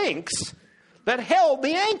chain links that held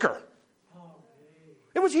the anchor.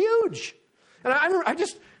 It was huge. And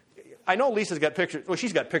I know Lisa's got pictures. Well,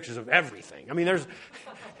 she's got pictures of everything. I mean,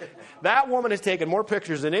 that woman has taken more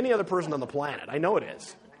pictures than any other person on the planet. I know it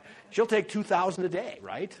is. She'll take 2,000 a day,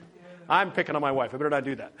 right? I'm picking on my wife. I better not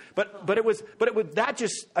do that.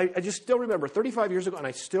 I just still remember 35 years ago, and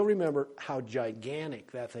I still remember how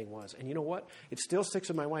gigantic that thing was. And you know what? It still sticks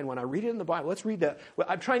in my mind when I read it in the Bible. Let's read that. Well,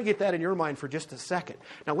 I'm trying to get that in your mind for just a second.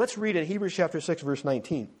 Now let's read in Hebrews chapter 6, verse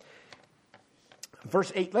 19.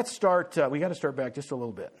 Verse 8, let's start, we got to start back just a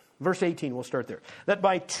little bit. Verse 18, we'll start there. That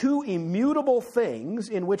by two immutable things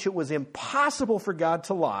in which it was impossible for God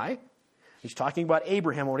to lie, he's talking about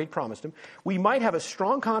Abraham, what he promised him, we might have a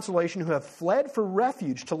strong consolation who have fled for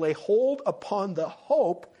refuge to lay hold upon the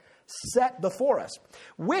hope set before us.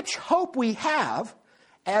 Which hope we have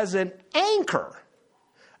as an anchor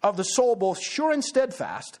of the soul, both sure and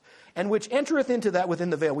steadfast, and which entereth into that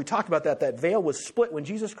within the veil. We talked about that. That veil was split when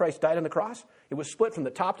Jesus Christ died on the cross. It was split from the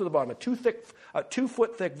top to the bottom, a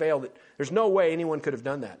 2-foot thick veil that there's no way anyone could have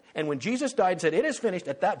done that. And when Jesus died and said, it is finished,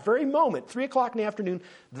 at that very moment, 3 o'clock in the afternoon,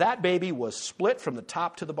 that baby was split from the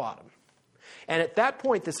top to the bottom. And at that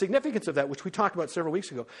point, the significance of that, which we talked about several weeks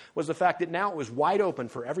ago, was the fact that now it was wide open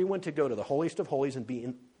for everyone to go to the holiest of holies and be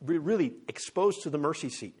really exposed to the mercy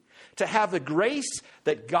seat. To have the grace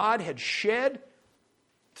that God had shed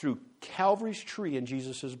through Calvary's tree in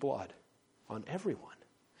Jesus' blood on everyone.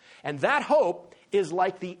 And that hope is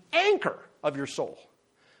like the anchor of your soul.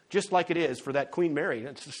 Just like it is for that Queen Mary.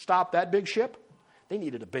 And to stop that big ship, they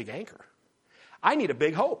needed a big anchor. I need a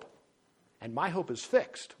big hope. And my hope is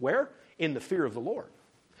fixed. Where? In the fear of the Lord.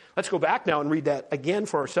 Let's go back now and read that again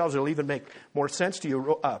for ourselves. It'll even make more sense to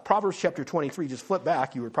you. Proverbs chapter 23. Just flip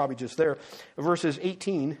back. You were probably just there. Verses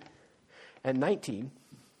 18 and 19.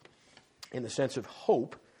 In the sense of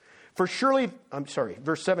hope. Verse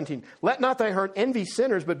 17. Let not thy heart envy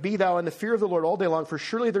sinners, but be thou in the fear of the Lord all day long. For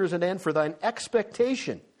surely there is an end for thine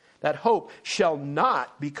expectation. That hope shall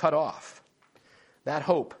not be cut off. That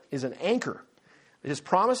hope is an anchor. His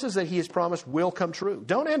promises that he has promised will come true.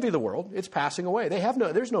 Don't envy the world. It's passing away.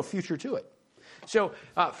 There's no future to it. So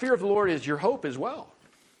fear of the Lord is your hope as well.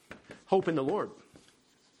 Hope in the Lord.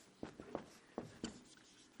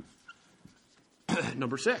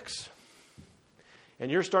 Number 6. And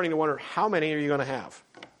you're starting to wonder, how many are you going to have?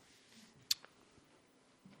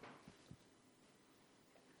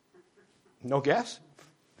 No guess?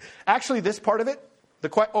 Actually, this part of it,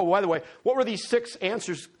 by the way, what were these 6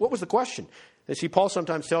 answers? What was the question? You see, Paul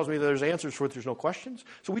sometimes tells me that there's answers for it, there's no questions.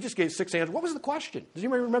 So we just gave 6 answers. What was the question? Does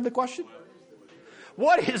anybody remember the question?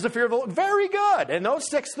 What is the fear of the Lord? Very good. And those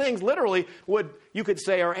 6 things literally you could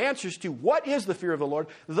say are answers to what is the fear of the Lord.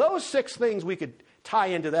 Those 6 things we could tie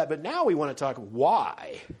into that. But now we want to talk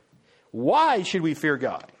why. Why should we fear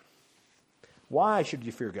God? Why should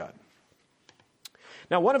you fear God?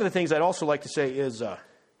 Now, one of the things I'd also like to say is,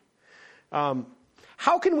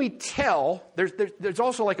 how can we tell? There's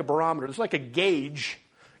also like a barometer. There's like a gauge,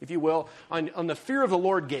 if you will, on the fear of the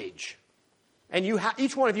Lord gauge. And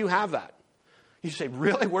each one of you have that. You say,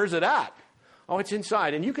 really? Where's it at? Oh, it's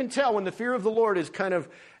inside. And you can tell when the fear of the Lord is kind of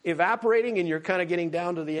evaporating and you're kind of getting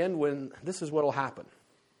down to the end when this is what will happen.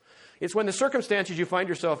 It's when the circumstances you find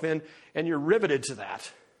yourself in and you're riveted to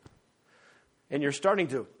that. And you're starting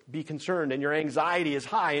to be concerned and your anxiety is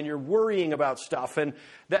high and you're worrying about stuff. And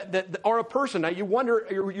or a person, now you wonder,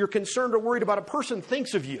 you're concerned or worried about a person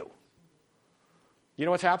thinks of you. You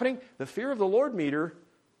know what's happening? The fear of the Lord meter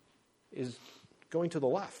is going to the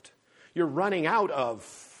left. You're running out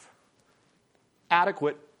of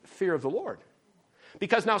adequate fear of the Lord.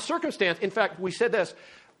 Because now circumstance, in fact, we said this,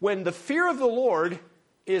 when the fear of the Lord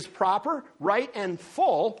is proper, right, and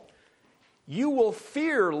full, you will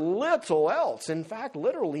fear little else. In fact,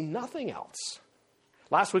 literally nothing else.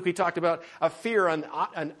 Last week we talked about a fear, an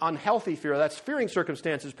unhealthy fear. That's fearing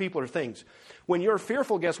circumstances, people, or things. When you're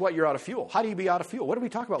fearful, guess what? You're out of fuel. How do you be out of fuel? What did we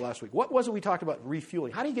talk about last week? What was it we talked about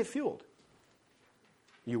refueling? How do you get fueled?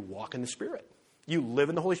 You walk in the Spirit. You live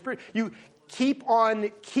in the Holy Spirit. You keep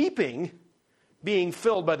on being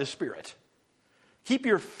filled by the Spirit. Keep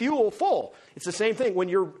your fuel full. It's the same thing. When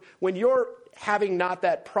you're having not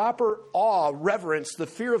that proper awe, reverence, the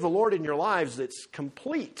fear of the Lord in your lives that's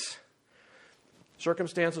complete,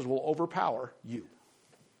 circumstances will overpower you.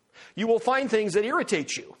 You will find things that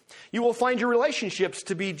irritate you. You will find your relationships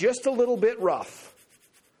to be just a little bit rough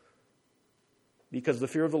because the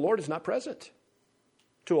fear of the Lord is not present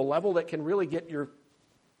to a level that can really get your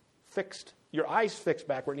eyes fixed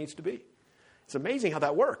back where it needs to be. It's amazing how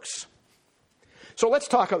that works. So let's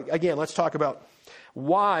talk about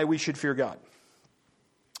why we should fear God.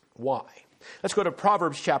 Why? Let's go to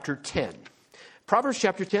Proverbs chapter 10. Proverbs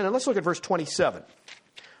chapter 10, and let's look at verse 27.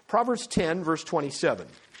 Proverbs 10, verse 27.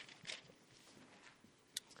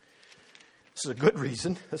 This is a good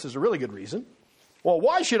reason. This is a really good reason. Well,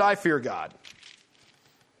 why should I fear God?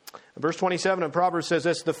 Verse 27 of Proverbs says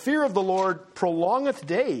this, the fear of the Lord prolongeth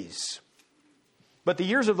days, but the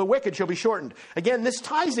years of the wicked shall be shortened. Again, this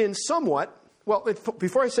ties in somewhat. Well,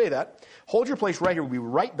 before I say that, hold your place right here. We'll be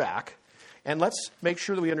right back. And let's make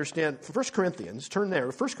sure that we understand 1 Corinthians. Turn there.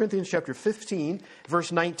 1 Corinthians chapter 15,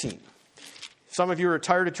 verse 19. Some of you are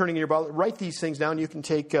tired of turning in your Bible. Write these things down. You can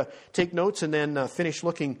take notes and then finish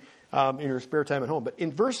looking in your spare time at home. But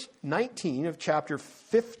in verse 19 of chapter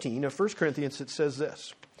 15 of 1 Corinthians, it says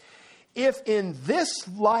this. If in this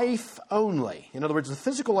life only, in other words, the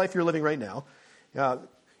physical life you're living right now,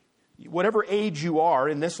 whatever age you are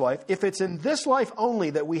in this life, if it's in this life only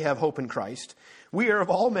that we have hope in Christ, we are of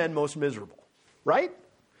all men most miserable. Right?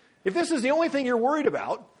 If this is the only thing you're worried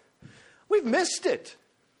about, we've missed it.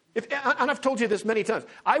 And I've told you this many times.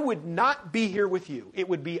 I would not be here with you. It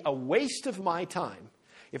would be a waste of my time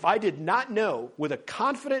if I did not know with a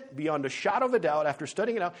confident, beyond a shadow of a doubt, after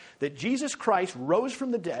studying it out, that Jesus Christ rose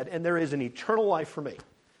from the dead and there is an eternal life for me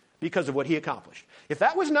because of what he accomplished. If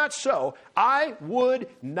that was not so, I would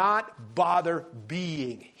not bother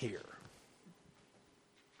being here.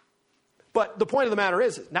 But the point of the matter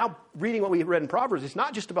is, now reading what we read in Proverbs, it's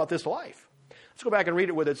not just about this life. Let's go back and read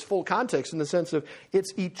it with its full context in the sense of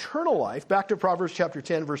its eternal life. Back to Proverbs chapter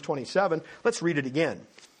 10, verse 27. Let's read it again.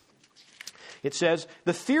 It says,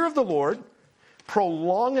 the fear of the Lord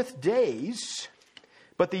prolongeth days,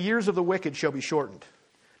 but the years of the wicked shall be shortened.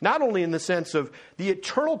 Not only in the sense of the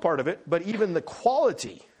eternal part of it, but even the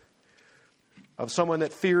quality of someone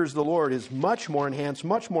that fears the Lord is much more enhanced,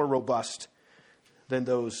 much more robust than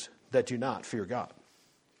those that do not fear God.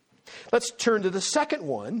 Let's turn to the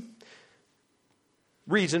second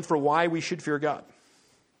reason for why we should fear God.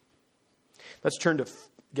 Let's turn to,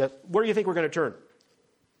 where do you think we're going to turn?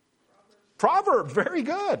 Proverbs, very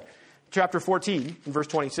good. Chapter 14 and verse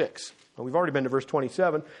 26. Well, we've already been to verse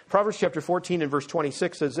 27. Proverbs chapter 14 and verse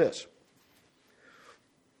 26 says this.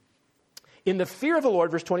 In the fear of the Lord,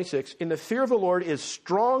 verse 26, in the fear of the Lord is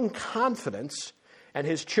strong confidence, and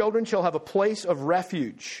his children shall have a place of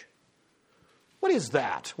refuge. What is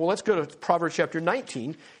that? Well, let's go to Proverbs chapter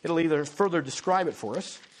 19. It'll either further describe it for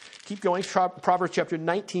us. Keep going. Proverbs chapter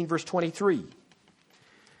 19, verse 23.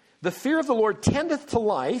 The fear of the Lord tendeth to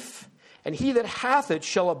life, and he that hath it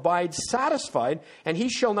shall abide satisfied, and he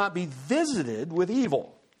shall not be visited with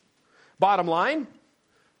evil. Bottom line,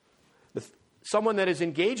 someone that is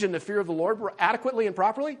engaged in the fear of the Lord adequately and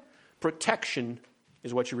properly, protection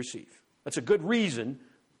is what you receive. That's a good reason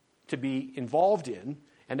to be involved in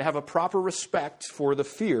and to have a proper respect for the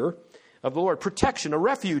fear of the Lord. Protection, a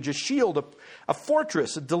refuge, a shield, a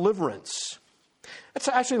fortress, a deliverance. Let's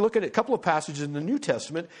actually look at a couple of passages in the New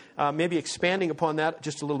Testament, maybe expanding upon that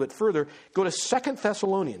just a little bit further. Go to 2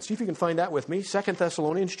 Thessalonians. See if you can find that with me. 2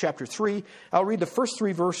 Thessalonians chapter 3. I'll read the first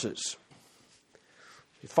 3 verses.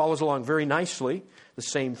 It follows along very nicely the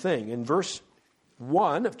same thing. In verse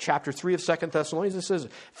 1 of chapter 3 of 2 Thessalonians, it says,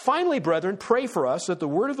 finally, brethren, pray for us that the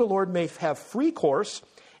word of the Lord may have free course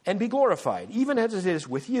and be glorified, even as it is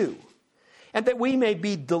with you, and that we may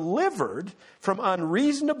be delivered from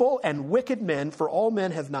unreasonable and wicked men, for all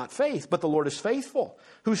men have not faith, but the Lord is faithful,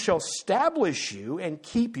 who shall establish you and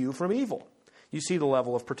keep you from evil. You see the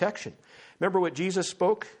level of protection. Remember what Jesus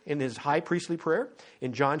spoke in his high priestly prayer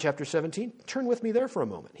in John chapter 17? Turn with me there for a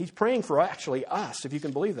moment. He's praying for actually us, if you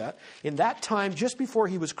can believe that. In that time, just before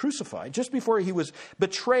he was crucified, just before he was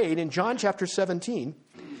betrayed in John chapter 17,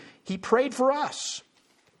 he prayed for us.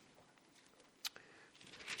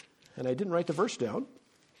 And I didn't write the verse down,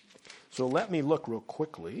 so let me look real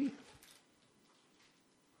quickly.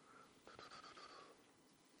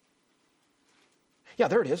 Yeah,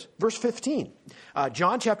 there it is. Verse 15.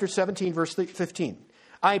 John chapter 17, verse 15.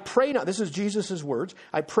 I pray not, this is Jesus' words,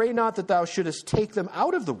 I pray not that thou shouldest take them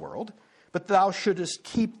out of the world, but thou shouldest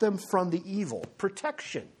keep them from the evil.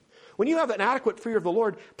 Protection. When you have an adequate fear of the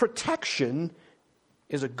Lord, protection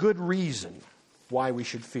is a good reason why we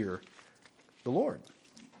should fear the Lord.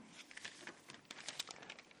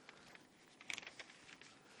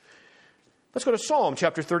 Let's go to Psalm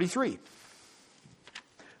chapter 33.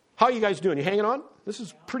 How are you guys doing? You hanging on? This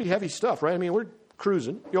is pretty heavy stuff, right? I mean, we're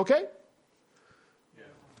cruising. You okay? Yeah.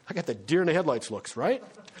 I got the deer in the headlights looks, right?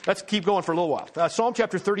 Let's keep going for a little while. Psalm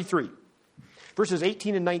chapter 33, verses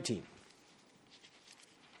 18 and 19.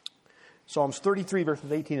 Psalms 33,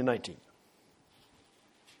 verses 18 and 19.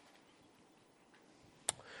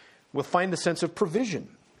 We'll find the sense of provision.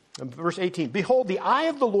 Verse 18, behold, the eye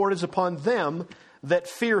of the Lord is upon them that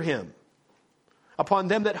fear him, upon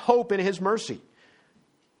them that hope in his mercy.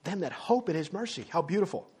 Them that hope in his mercy. How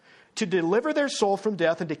beautiful. To deliver their soul from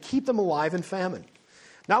death and to keep them alive in famine.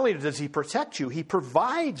 Not only does he protect you, he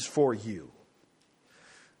provides for you.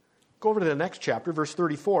 Go over to the next chapter, verse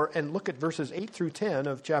 34, and look at verses 8 through 10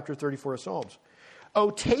 of chapter 34 of Psalms. Oh,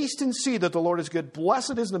 taste and see that the Lord is good.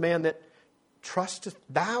 Blessed is the man that trusteth.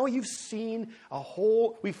 Now you've seen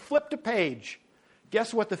we flipped a page.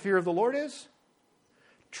 Guess what the fear of the Lord is?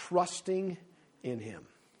 Trusting in Him.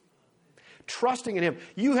 Trusting in Him.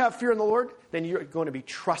 You have fear in the Lord, then you're going to be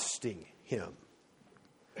trusting Him.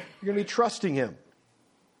 You're going to be trusting Him.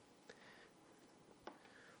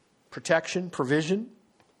 Protection, provision.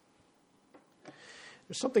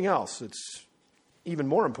 There's something else that's even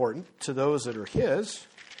more important to those that are His.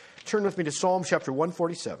 Turn with me to Psalm chapter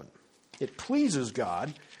 147. It pleases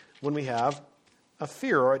God when we have a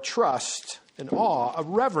fear or a trust, an awe, a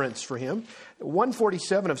reverence for Him.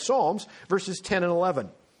 147 of Psalms, verses 10 and 11.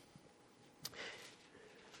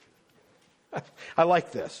 I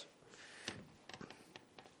like this.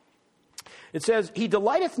 It says, He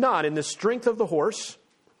delighteth not in the strength of the horse.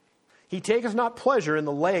 He taketh not pleasure in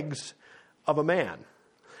the legs of a man.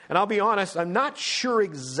 And I'll be honest, I'm not sure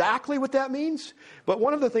exactly what that means, but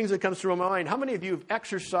one of the things that comes through my mind, how many of you have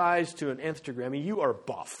exercised to an nth degree? I mean, you are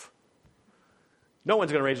buff. No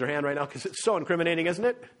one's going to raise their hand right now because it's so incriminating, isn't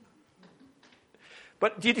it?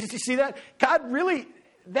 But did you see that? God really,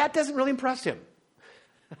 that doesn't really impress Him.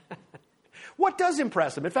 What does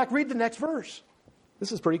impress Him? In fact, read the next verse.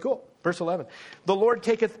 This is pretty cool. Verse 11. The Lord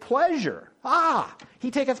taketh pleasure.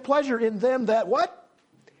 He taketh pleasure in them that what?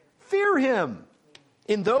 Fear Him.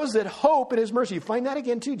 In those that hope in His mercy. You find that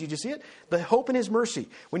again too. Did you see it? The hope in His mercy.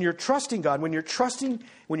 When you're trusting God, when you're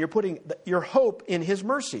putting your hope in His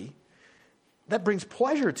mercy, that brings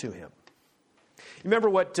pleasure to Him. You remember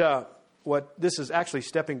what this is actually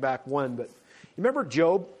stepping back one, but you remember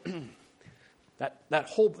Job? that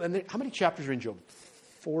whole, and how many chapters are in Job?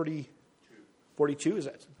 42, is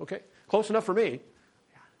that okay? Close enough for me.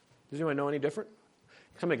 Does anyone know any different?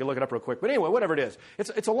 Somebody can look it up real quick. But anyway, whatever it is.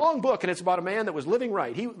 It's a long book, and it's about a man that was living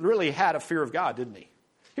right. He really had a fear of God, didn't he?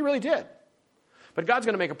 He really did. But God's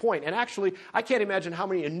going to make a point. And actually, I can't imagine how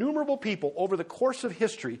many innumerable people over the course of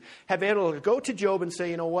history have been able to go to Job and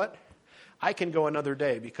say, you know what? I can go another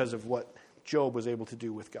day because of what Job was able to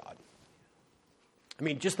do with God. I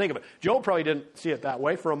mean, just think of it. Job probably didn't see it that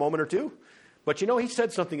way for a moment or two. But you know, he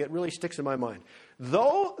said something that really sticks in my mind.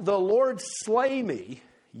 Though the Lord slay me,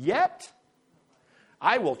 yet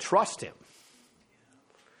I will trust Him.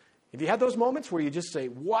 Have you had those moments where you just say,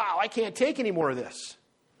 wow, I can't take any more of this?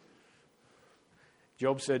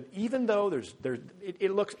 Job said, even though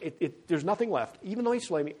there's nothing left, even though He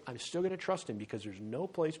slay me, I'm still going to trust Him because there's no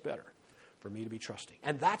place better for me to be trusting.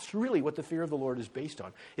 And that's really what the fear of the Lord is based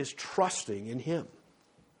on, is trusting in Him.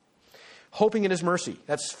 Hoping in His mercy.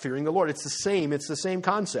 That's fearing the Lord. It's the same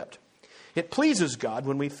concept. It pleases God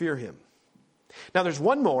when we fear Him. Now there's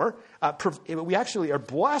one more. We actually are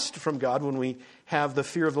blessed from God when we have the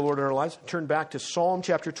fear of the Lord in our lives. Turn back to Psalm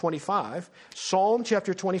chapter 25. Psalm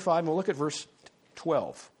chapter 25, and we'll look at verse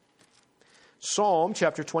 12. Psalm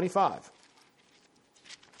chapter 25.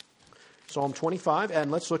 Psalm 25,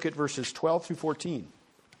 and let's look at verses 12 through 14.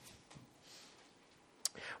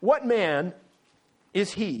 What man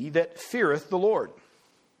is he that feareth the Lord?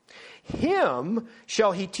 Him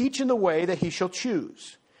shall He teach in the way that he shall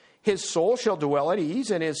choose. His soul shall dwell at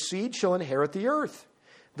ease, and his seed shall inherit the earth.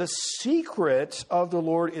 The secret of the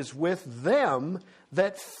Lord is with them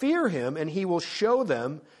that fear Him, and He will show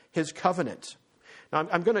them His covenant. Now,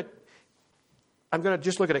 I'm going to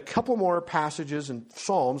just look at a couple more passages in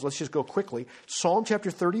Psalms. Let's just go quickly. Psalm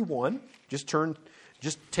chapter 31. Just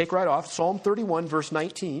take right off. Psalm 31, verse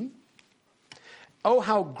 19. Oh,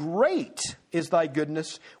 how great is Thy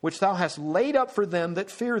goodness, which Thou hast laid up for them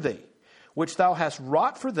that fear Thee, which Thou hast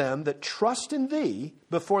wrought for them that trust in Thee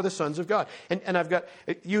before the sons of God. And I've got,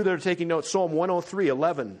 you that are taking notes, Psalm 103,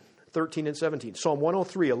 11, 13 and 17. Psalm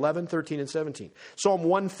 103, 11, 13 and 17. Psalm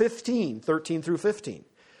 115, 13 through 15.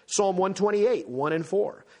 Psalm 128, 1 and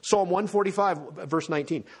 4. Psalm 145, verse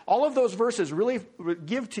 19. All of those verses really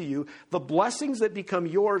give to you the blessings that become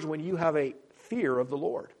yours when you have a fear of the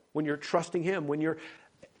Lord, when you're trusting Him, when you're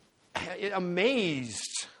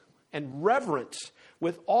amazed and reverent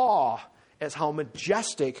with awe as how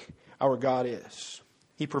majestic our God is.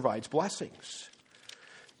 He provides blessings.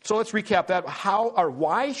 So let's recap that.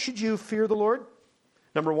 Why should you fear the Lord?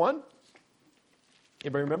 Number one.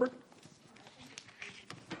 Anybody remember?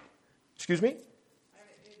 Excuse me?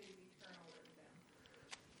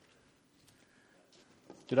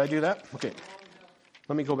 Did I do that? Okay.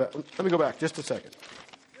 Let me go back just a second.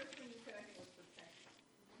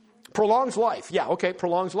 Prolongs life. Yeah, okay,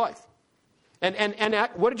 prolongs life. And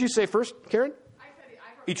what did you say first, Karen? I said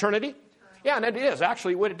eternity? Yeah, and it is.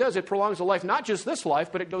 Actually, what it does, it prolongs the life, not just this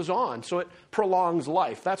life, but it goes on. So it prolongs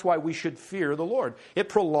life. That's why we should fear the Lord. It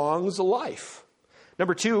prolongs life.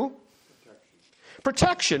 Number 2,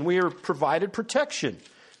 protection. We are provided protection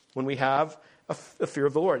when we have a fear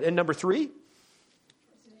of the Lord. And number 3,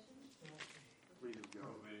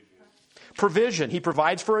 provision. He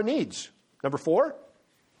provides for our needs. Number 4,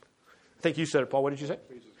 I think you said it, Paul. What did you say?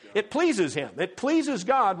 It pleases him. It pleases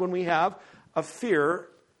God when we have a fear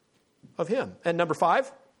of him. And number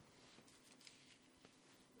 5,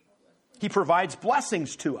 he provides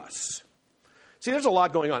blessings to us. See, there's a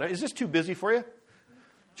lot going on. Is this too busy for you?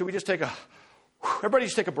 Should we just everybody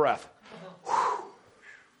just take a breath.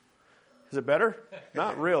 Is it better?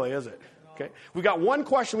 Not really, is it? Okay. We've got one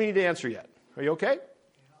question we need to answer yet. Are you okay?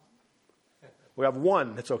 We have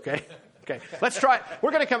one that's okay. Okay, let's try it.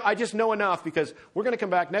 We're going to come. I just know enough because we're going to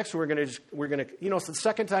come back next. We're going to. It's the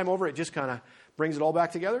second time over. It just kind of brings it all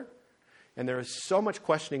back together. And there is so much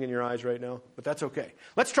questioning in your eyes right now, but that's okay.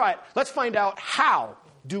 Let's try it. Let's find out, how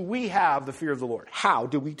do we have the fear of the Lord? How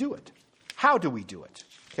do we do it? How do we do it?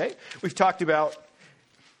 Okay, we've talked about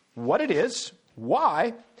what it is,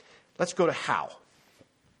 why. Let's go to how.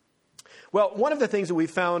 Well, one of the things that we've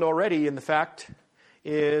found already in the fact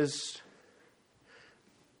is,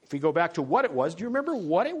 if we go back to what it was, do you remember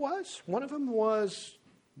what it was? One of them was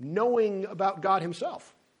knowing about God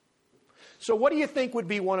himself. So what do you think would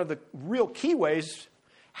be one of the real key ways?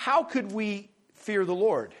 How could we fear the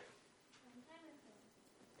Lord?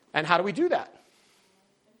 And how do we do that?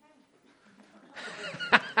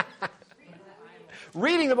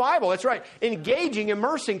 Reading the Bible, that's right. Engaging,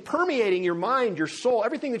 immersing, permeating your mind, your soul,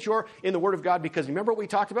 everything that you're in the Word of God. Because remember what we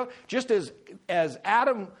talked about? Just as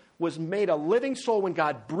Adam was made a living soul when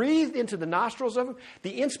God breathed into the nostrils of him,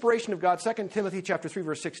 the inspiration of God, 2 Timothy chapter 3,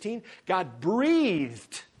 verse 16, God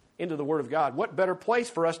breathed into the Word of God. What better place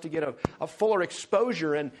for us to get a fuller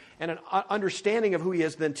exposure and an understanding of who he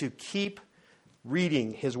is than to keep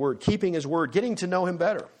reading his Word, keeping his Word, getting to know him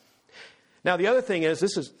better. Now, the other thing is,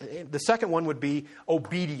 the second one would be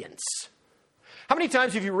obedience. How many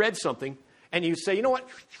times have you read something and you say, you know what,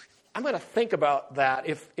 I'm going to think about that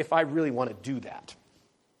if I really want to do that?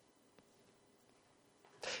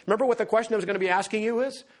 Remember what the question I was going to be asking you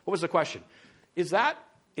is? What was the question? Is that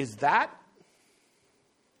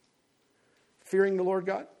fearing the Lord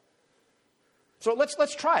God? So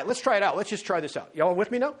let's try it. Let's try it out. Let's just try this out. Y'all with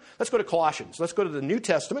me now? Let's go to Colossians. Let's go to the New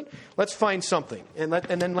Testament. Let's find something. And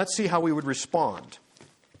then let's see how we would respond.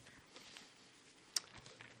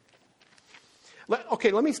 Let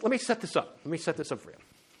me set this up. Let me set this up for you.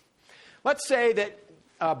 Let's say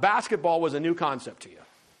that basketball was a new concept to you.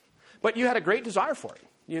 But you had a great desire for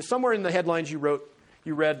it. Somewhere in the headlines you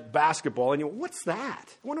read basketball, and you went, what's that?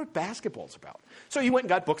 I wonder what basketball's about. So you went and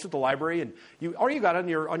got books at the library, and you got it on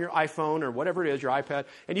your iPhone or whatever it is, your iPad,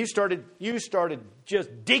 and you started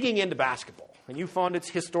just digging into basketball. And you found its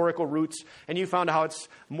historical roots, and you found how it's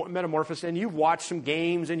metamorphosed, and you've watched some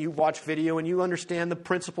games, and you've watched video, and you understand the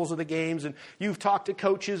principles of the games, and you've talked to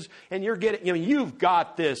coaches, and you've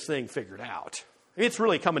got this thing figured out. It's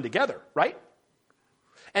really coming together, right?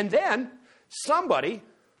 And then somebody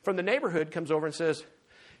from the neighborhood comes over and says,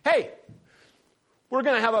 hey, we're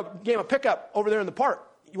going to have a game of pickup over there in the park.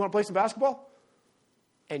 You want to play some basketball?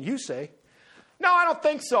 And you say, no, I don't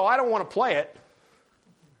think so. I don't want to play it.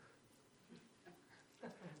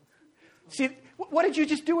 See, what did you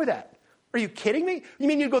just do with that? Are you kidding me? You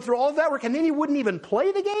mean you'd go through all of that work and then you wouldn't even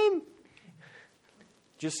play the game?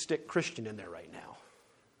 Just stick Christian in there right now.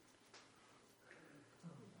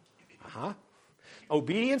 Uh-huh.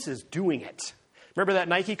 Obedience is doing it. Remember that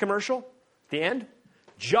Nike commercial at the end?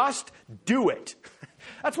 Just do it.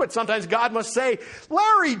 That's what sometimes God must say.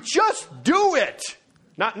 Larry, just do it.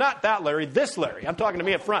 Not that Larry, this Larry. I'm talking to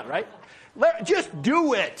me up front, right? Just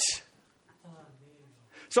do it.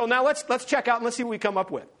 So now let's check out and let's see what we come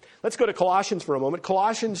up with. Let's go to Colossians for a moment.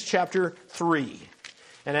 Colossians chapter 3.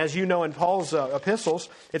 And as you know in Paul's epistles,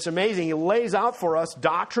 it's amazing. He lays out for us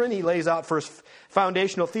doctrine. He lays out for us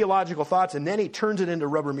foundational theological thoughts, and then he turns it into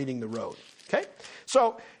rubber meeting the road. Okay?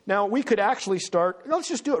 So now we could actually start, let's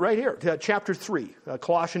just do it right here. Chapter 3,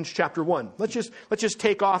 Colossians chapter 1. Let's just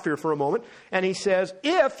take off here for a moment. And he says,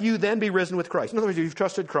 if you then be risen with Christ. In other words, if you've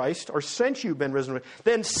trusted Christ, or since you've been risen with,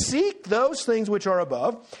 then seek those things which are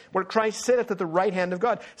above, where Christ sitteth at the right hand of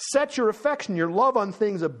God. Set your affection, your love on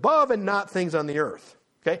things above and not things on the earth.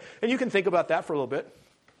 Okay? And you can think about that for a little bit.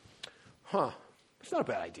 It's not a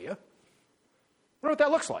bad idea. I wonder what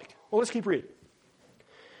that looks like. Well, let's keep reading.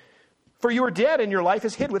 For you are dead, and your life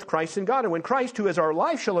is hid with Christ in God. And when Christ, who is our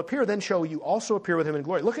life, shall appear, then shall you also appear with him in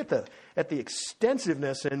glory. Look at the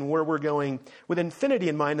extensiveness and where we're going with infinity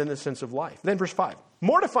in mind in the sense of life. Then verse 5.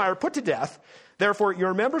 Mortify or put to death, therefore,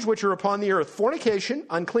 your members which are upon the earth, fornication,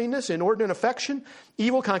 uncleanness, inordinate affection,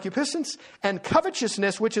 evil concupiscence, and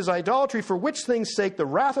covetousness, which is idolatry, for which things' sake the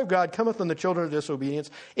wrath of God cometh on the children of disobedience,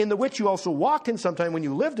 in the which you also walked in sometime when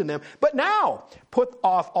you lived in them. But now put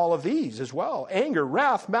off all of these as well: anger,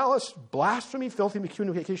 wrath, malice, blasphemy, filthy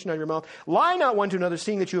communication out of your mouth. Lie not one to another,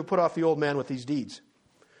 seeing that you have put off the old man with these deeds.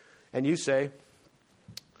 And you say,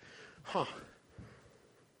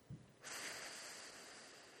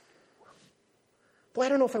 boy, I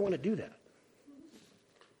don't know if I want to do that.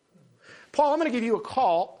 Paul, I'm going to give you a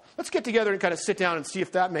call. Let's get together and kind of sit down and see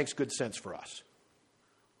if that makes good sense for us.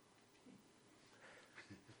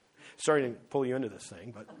 Sorry to pull you into this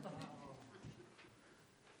thing, but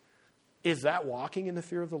is that walking in the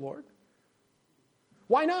fear of the Lord?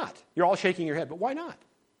 Why not? You're all shaking your head, but why not?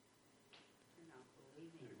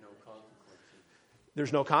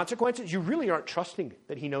 There's no consequences. You really aren't trusting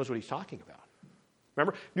that he knows what he's talking about.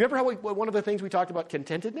 Remember how one of the things we talked about,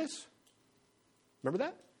 contentedness? Remember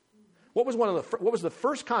that? What was the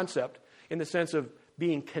first concept in the sense of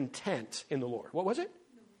being content in the Lord? What was it?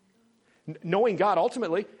 Knowing God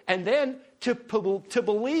ultimately, and then to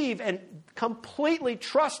believe and completely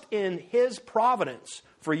trust in his providence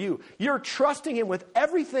for you. You're trusting him with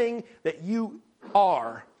everything that you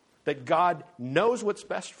are, that God knows what's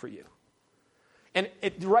best for you. And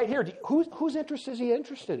right here, whose interest is he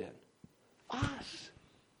interested in? Us.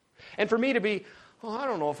 And for me to be, I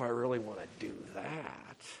don't know if I really want to do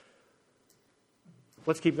that.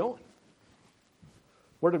 Let's keep going.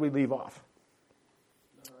 Where did we leave off?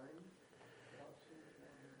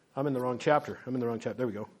 I'm in the wrong chapter. There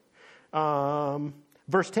we go.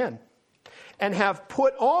 Verse 10. And have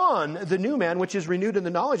put on the new man, which is renewed in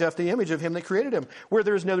the knowledge after the image of him that created him, where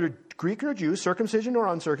there is neither Greek nor Jew, circumcision nor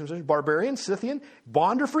uncircumcision, barbarian, Scythian,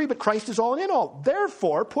 bond or free, but Christ is all and in all.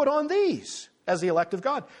 Therefore, put on these as the elect of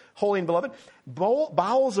God, holy and beloved,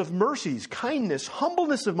 bowels of mercies, kindness,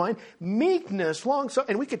 humbleness of mind, meekness,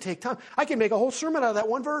 long-suffering. And we could take time. I can make a whole sermon out of that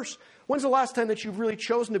one verse. When's the last time that you've really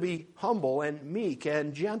chosen to be humble and meek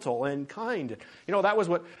and gentle and kind? You know, that was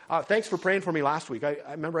what, thanks for praying for me last week. I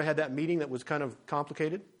remember I had that meeting that was kind of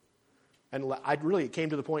complicated. And it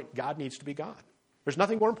came to the point, God needs to be God. There's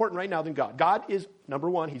nothing more important right now than God. God is, number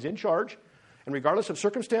one, he's in charge. And regardless of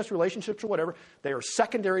circumstance, relationships, or whatever, they are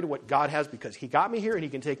secondary to what God has, because he got me here and he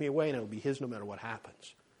can take me away and it'll be his no matter what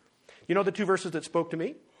happens. You know the two verses that spoke to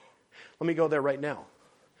me? Let me go there right now.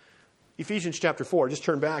 Ephesians chapter 4. Just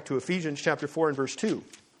turn back to Ephesians chapter 4 and verse 2.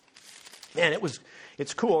 And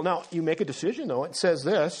it's cool. Now, you make a decision, though. It says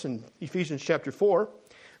this in Ephesians chapter 4.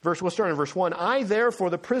 We'll start in verse 1. I,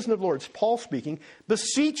 therefore, the prisoner of the Lord, it's Paul speaking,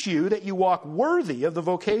 beseech you that you walk worthy of the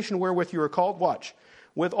vocation wherewith you are called. Watch.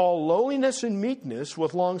 With all lowliness and meekness,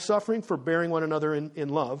 with long-suffering, forbearing one another in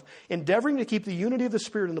love, endeavoring to keep the unity of the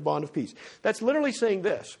Spirit in the bond of peace. That's literally saying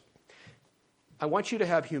this. I want you to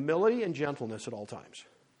have humility and gentleness at all times.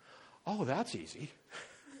 Oh, that's easy.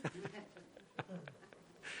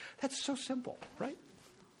 That's so simple, right?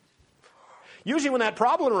 Usually when that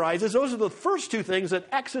problem arises, those are the first two things that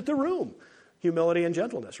exit the room. Humility and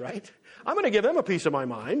gentleness, right? I'm going to give them a piece of my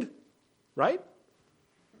mind, right?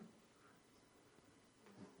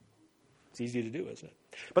 It's easy to do, isn't it?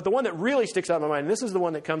 But the one that really sticks out in my mind, and this is the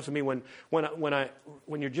one that comes to me when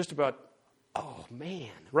you're just about, oh man,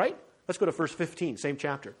 right? Let's go to verse 15, same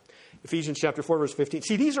chapter. Ephesians chapter 4, verse 15.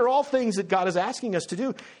 See, these are all things that God is asking us to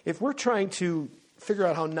do. If we're trying to figure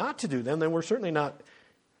out how not to do them, then we're certainly not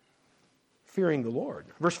fearing the Lord.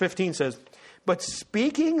 Verse 15 says, but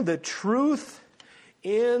speaking the truth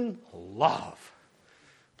in love.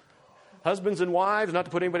 Husbands and wives, not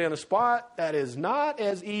to put anybody on the spot, that is not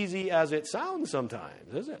as easy as it sounds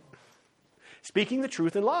sometimes, is it? Speaking the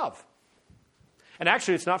truth in love. And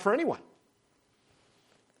actually, it's not for anyone.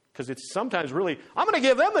 Because it's sometimes really, I'm going to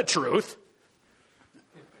give them the truth.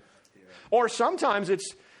 Or sometimes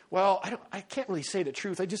it's, well, I can't really say the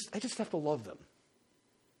truth. I just have to love them.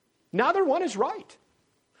 Neither one is right.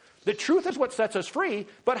 The truth is what sets us free,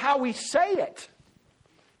 but how we say it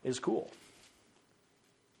is cool.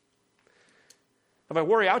 Have I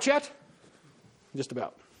worry out yet? Just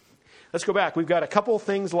about. Let's go back. We've got a couple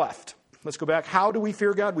things left. Let's go back. How do we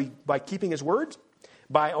fear God? By keeping his words,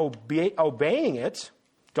 by obeying it.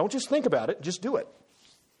 Don't just think about it, just do it.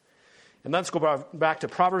 And let's go back to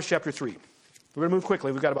Proverbs chapter 3. We're going to move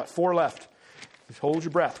quickly. We've got about 4 left. Just hold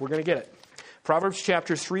your breath. We're going to get it. Proverbs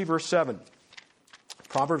chapter 3, verse 7.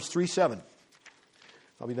 Proverbs 3:7.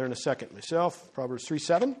 I'll be there in a second myself. Proverbs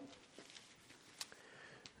 3:7.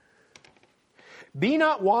 Be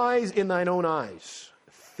not wise in thine own eyes.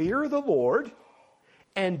 Fear the Lord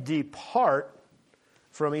and depart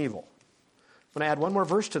from evil. I'm going to add one more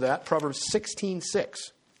verse to that, Proverbs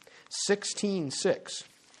 16:6. 16:6.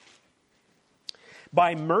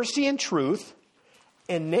 By mercy and truth,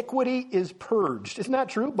 iniquity is purged. Isn't that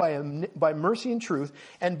true? By mercy and truth,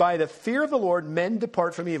 and by the fear of the Lord, men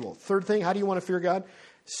depart from evil. Third thing, how do you want to fear God?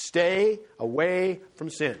 Stay away from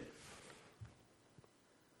sin.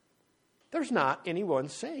 There's not anyone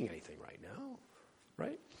saying anything right now,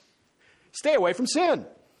 right? Stay away from sin.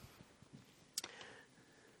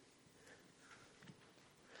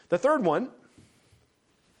 The third one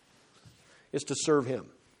is to serve him.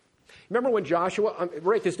 Remember when Joshua,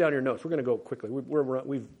 write this down in your notes. We're going to go quickly.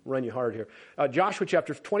 We've run you hard here. Joshua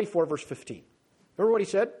chapter 24, verse 15. Remember what he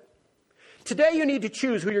said? Today you need to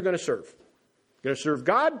choose who you're going to serve. You're going to serve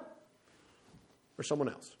God or someone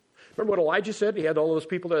else. Remember what Elijah said? He had all those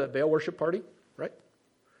people at that Baal worship party, right?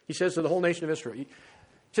 He says to the whole nation of Israel,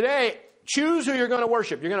 today, choose who you're going to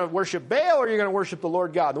worship. You're going to worship Baal or you're going to worship the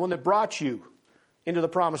Lord God, the one that brought you into the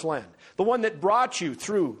promised land, the one that brought you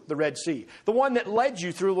through the Red Sea, the one that led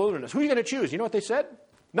you through the wilderness. Who are you going to choose? You know what they said?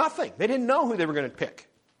 Nothing. They didn't know who they were going to pick.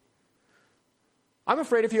 I'm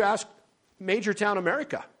afraid if you ask major town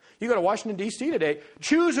America, you go to Washington, D.C. today,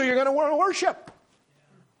 choose who you're going to want to worship.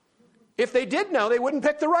 If they did know, they wouldn't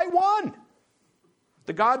pick the right one.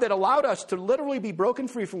 The God that allowed us to literally be broken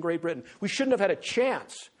free from Great Britain, we shouldn't have had a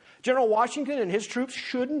chance. General Washington and his troops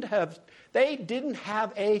they didn't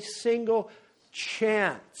have a single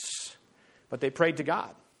chance. But they prayed to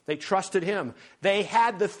God. They trusted him. They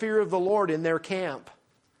had the fear of the Lord in their camp.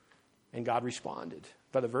 And God responded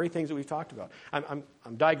by the very things that we've talked about. I'm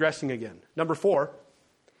digressing again. Number 4,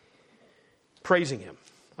 praising him.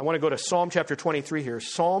 I want to go to Psalm chapter 23 here.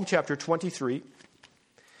 Psalm chapter 22,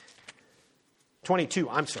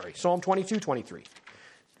 Psalm 22, 23.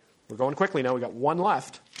 We're going quickly now. We've got one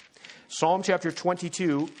left. Psalm chapter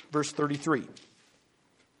 22, verse 33.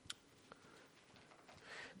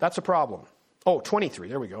 That's a problem. Oh, 23.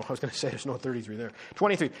 There we go. I was going to say there's no 33 there.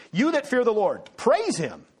 23. You that fear the Lord, praise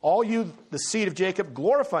him. All you, the seed of Jacob,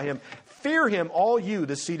 glorify him. Fear him, all you,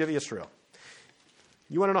 the seed of Israel.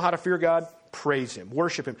 You want to know how to fear God? Praise him.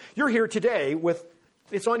 Worship him. You're here today with,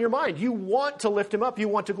 it's on your mind. You want to lift him up. You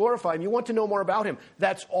want to glorify him. You want to know more about him.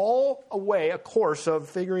 That's all a course of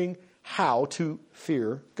figuring how to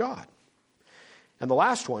fear God. And the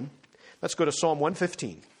last one, let's go to Psalm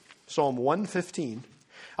 115. Psalm 115.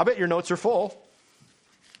 I bet your notes are full.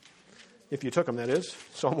 If you took them, that is.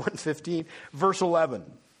 Psalm 115, verse 11.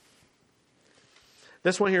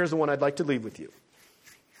 This one here is the one I'd like to leave with you.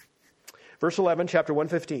 Verse 11, chapter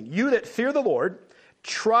 115. You that fear the Lord,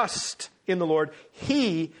 trust in the Lord.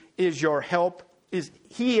 He is your help.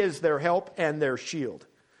 He is their help and their shield.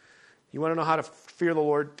 You want to know how to fear the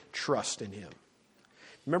Lord? Trust in him.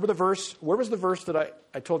 Remember the verse? Where was the verse that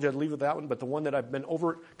I told you I'd leave with that one, but the one that I've been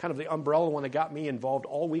over, kind of the umbrella one that got me involved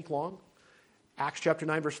all week long? Acts chapter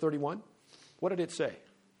 9, verse 31. What did it say?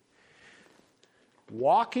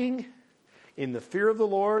 Walking in the fear of the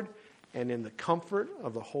Lord and in the comfort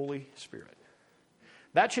of the Holy Spirit.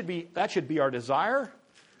 That should be our desire,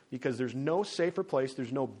 because there's no safer place,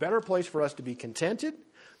 there's no better place for us to be contented,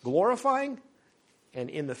 glorifying,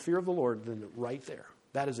 and in the fear of the Lord than right there.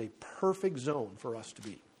 That is a perfect zone for us to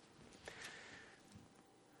be.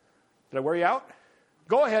 Did I wear you out?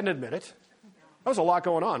 Go ahead and admit it. That was a lot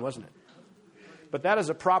going on, wasn't it? But that is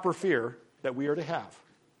a proper fear that we are to have.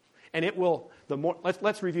 And it will,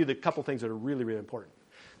 let's review the couple things that are really, really important.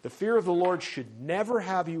 The fear of the Lord should never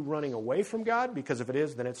have you running away from God, because if it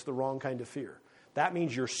is, then it's the wrong kind of fear. That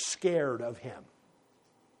means you're scared of him.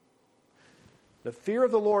 The fear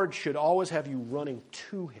of the Lord should always have you running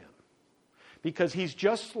to him, because he's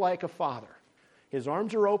just like a father. His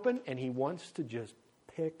arms are open and he wants to just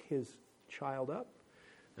pick his child up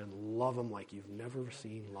and love him like you've never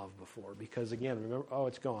seen love before. Because again, remember,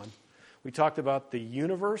 it's gone. We talked about the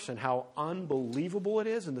universe and how unbelievable it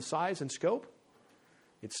is in the size and scope.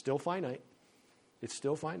 It's still finite. It's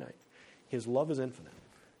still finite. His love is infinite.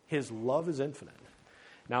 His love is infinite.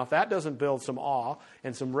 Now, if that doesn't build some awe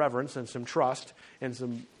and some reverence and some trust and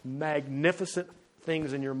some magnificent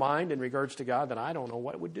things in your mind in regards to God, then I don't know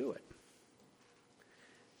what would do it.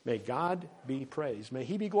 May God be praised. May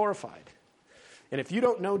he be glorified. And if you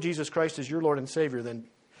don't know Jesus Christ as your Lord and Savior, then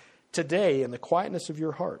today, in the quietness of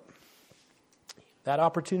your heart, that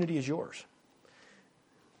opportunity is yours.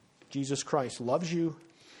 Jesus Christ loves you.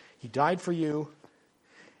 He died for you.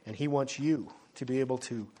 And he wants you to be able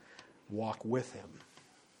to walk with him.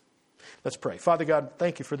 Let's pray. Father God,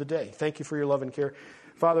 thank you for the day. Thank you for your love and care.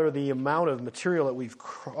 Father, the amount of material that we've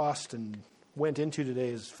crossed and went into today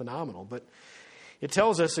is phenomenal, but it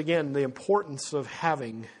tells us, again, the importance of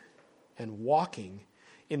having and walking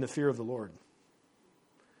in the fear of the Lord.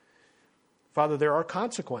 Father, there are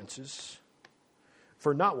consequences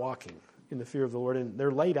for not walking in the fear of the Lord, and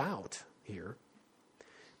they're laid out here.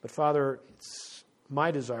 But Father, it's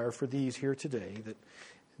my desire for these here today that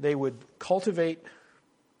they would cultivate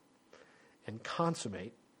and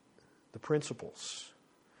consummate the principles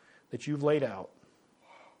that you've laid out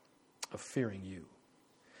of fearing you.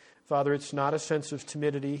 Father, it's not a sense of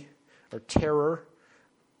timidity or terror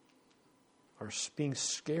or being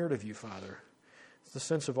scared of you, Father. It's the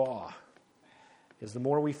sense of awe. As the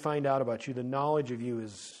more we find out about you, the knowledge of you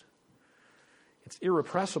it's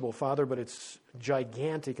irrepressible, Father, but it's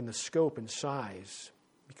gigantic in the scope and size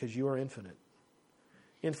because you are infinite.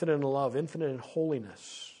 Infinite in love, infinite in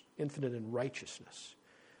holiness, infinite in righteousness.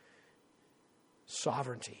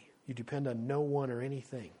 Sovereignty. You depend on no one or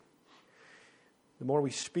anything. The more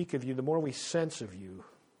we speak of you, the more we sense of you,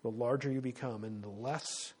 the larger you become, and the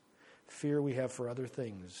less fear we have for other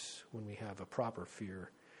things when we have a proper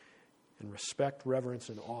fear and respect, reverence,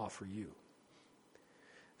 and awe for you.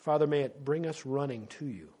 Father, may it bring us running to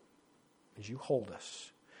you as you hold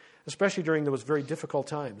us, especially during those very difficult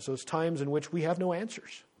times, those times in which we have no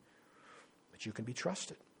answers, but you can be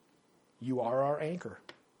trusted. You are our anchor.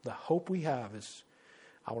 The hope we have is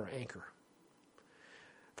our anchor.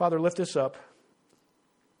 Father, lift us up.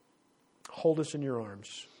 Hold us in your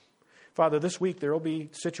arms. Father, this week there will be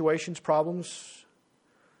situations, problems,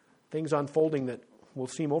 things unfolding that will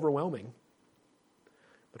seem overwhelming.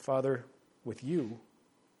 But Father, with you,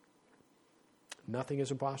 nothing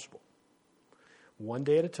is impossible. One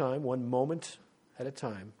day at a time, one moment at a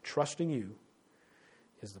time, trusting you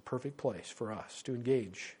is the perfect place for us to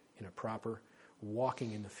engage in a proper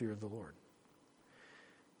walking in the fear of the Lord.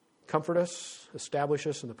 Comfort us, establish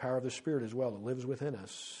us in the power of the Spirit as well that lives within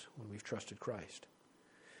us when we've trusted Christ.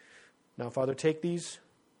 Now, Father, take these,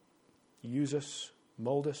 use us,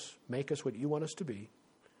 mold us, make us what you want us to be.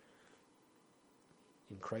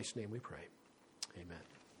 In Christ's name we pray.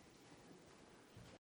 Amen.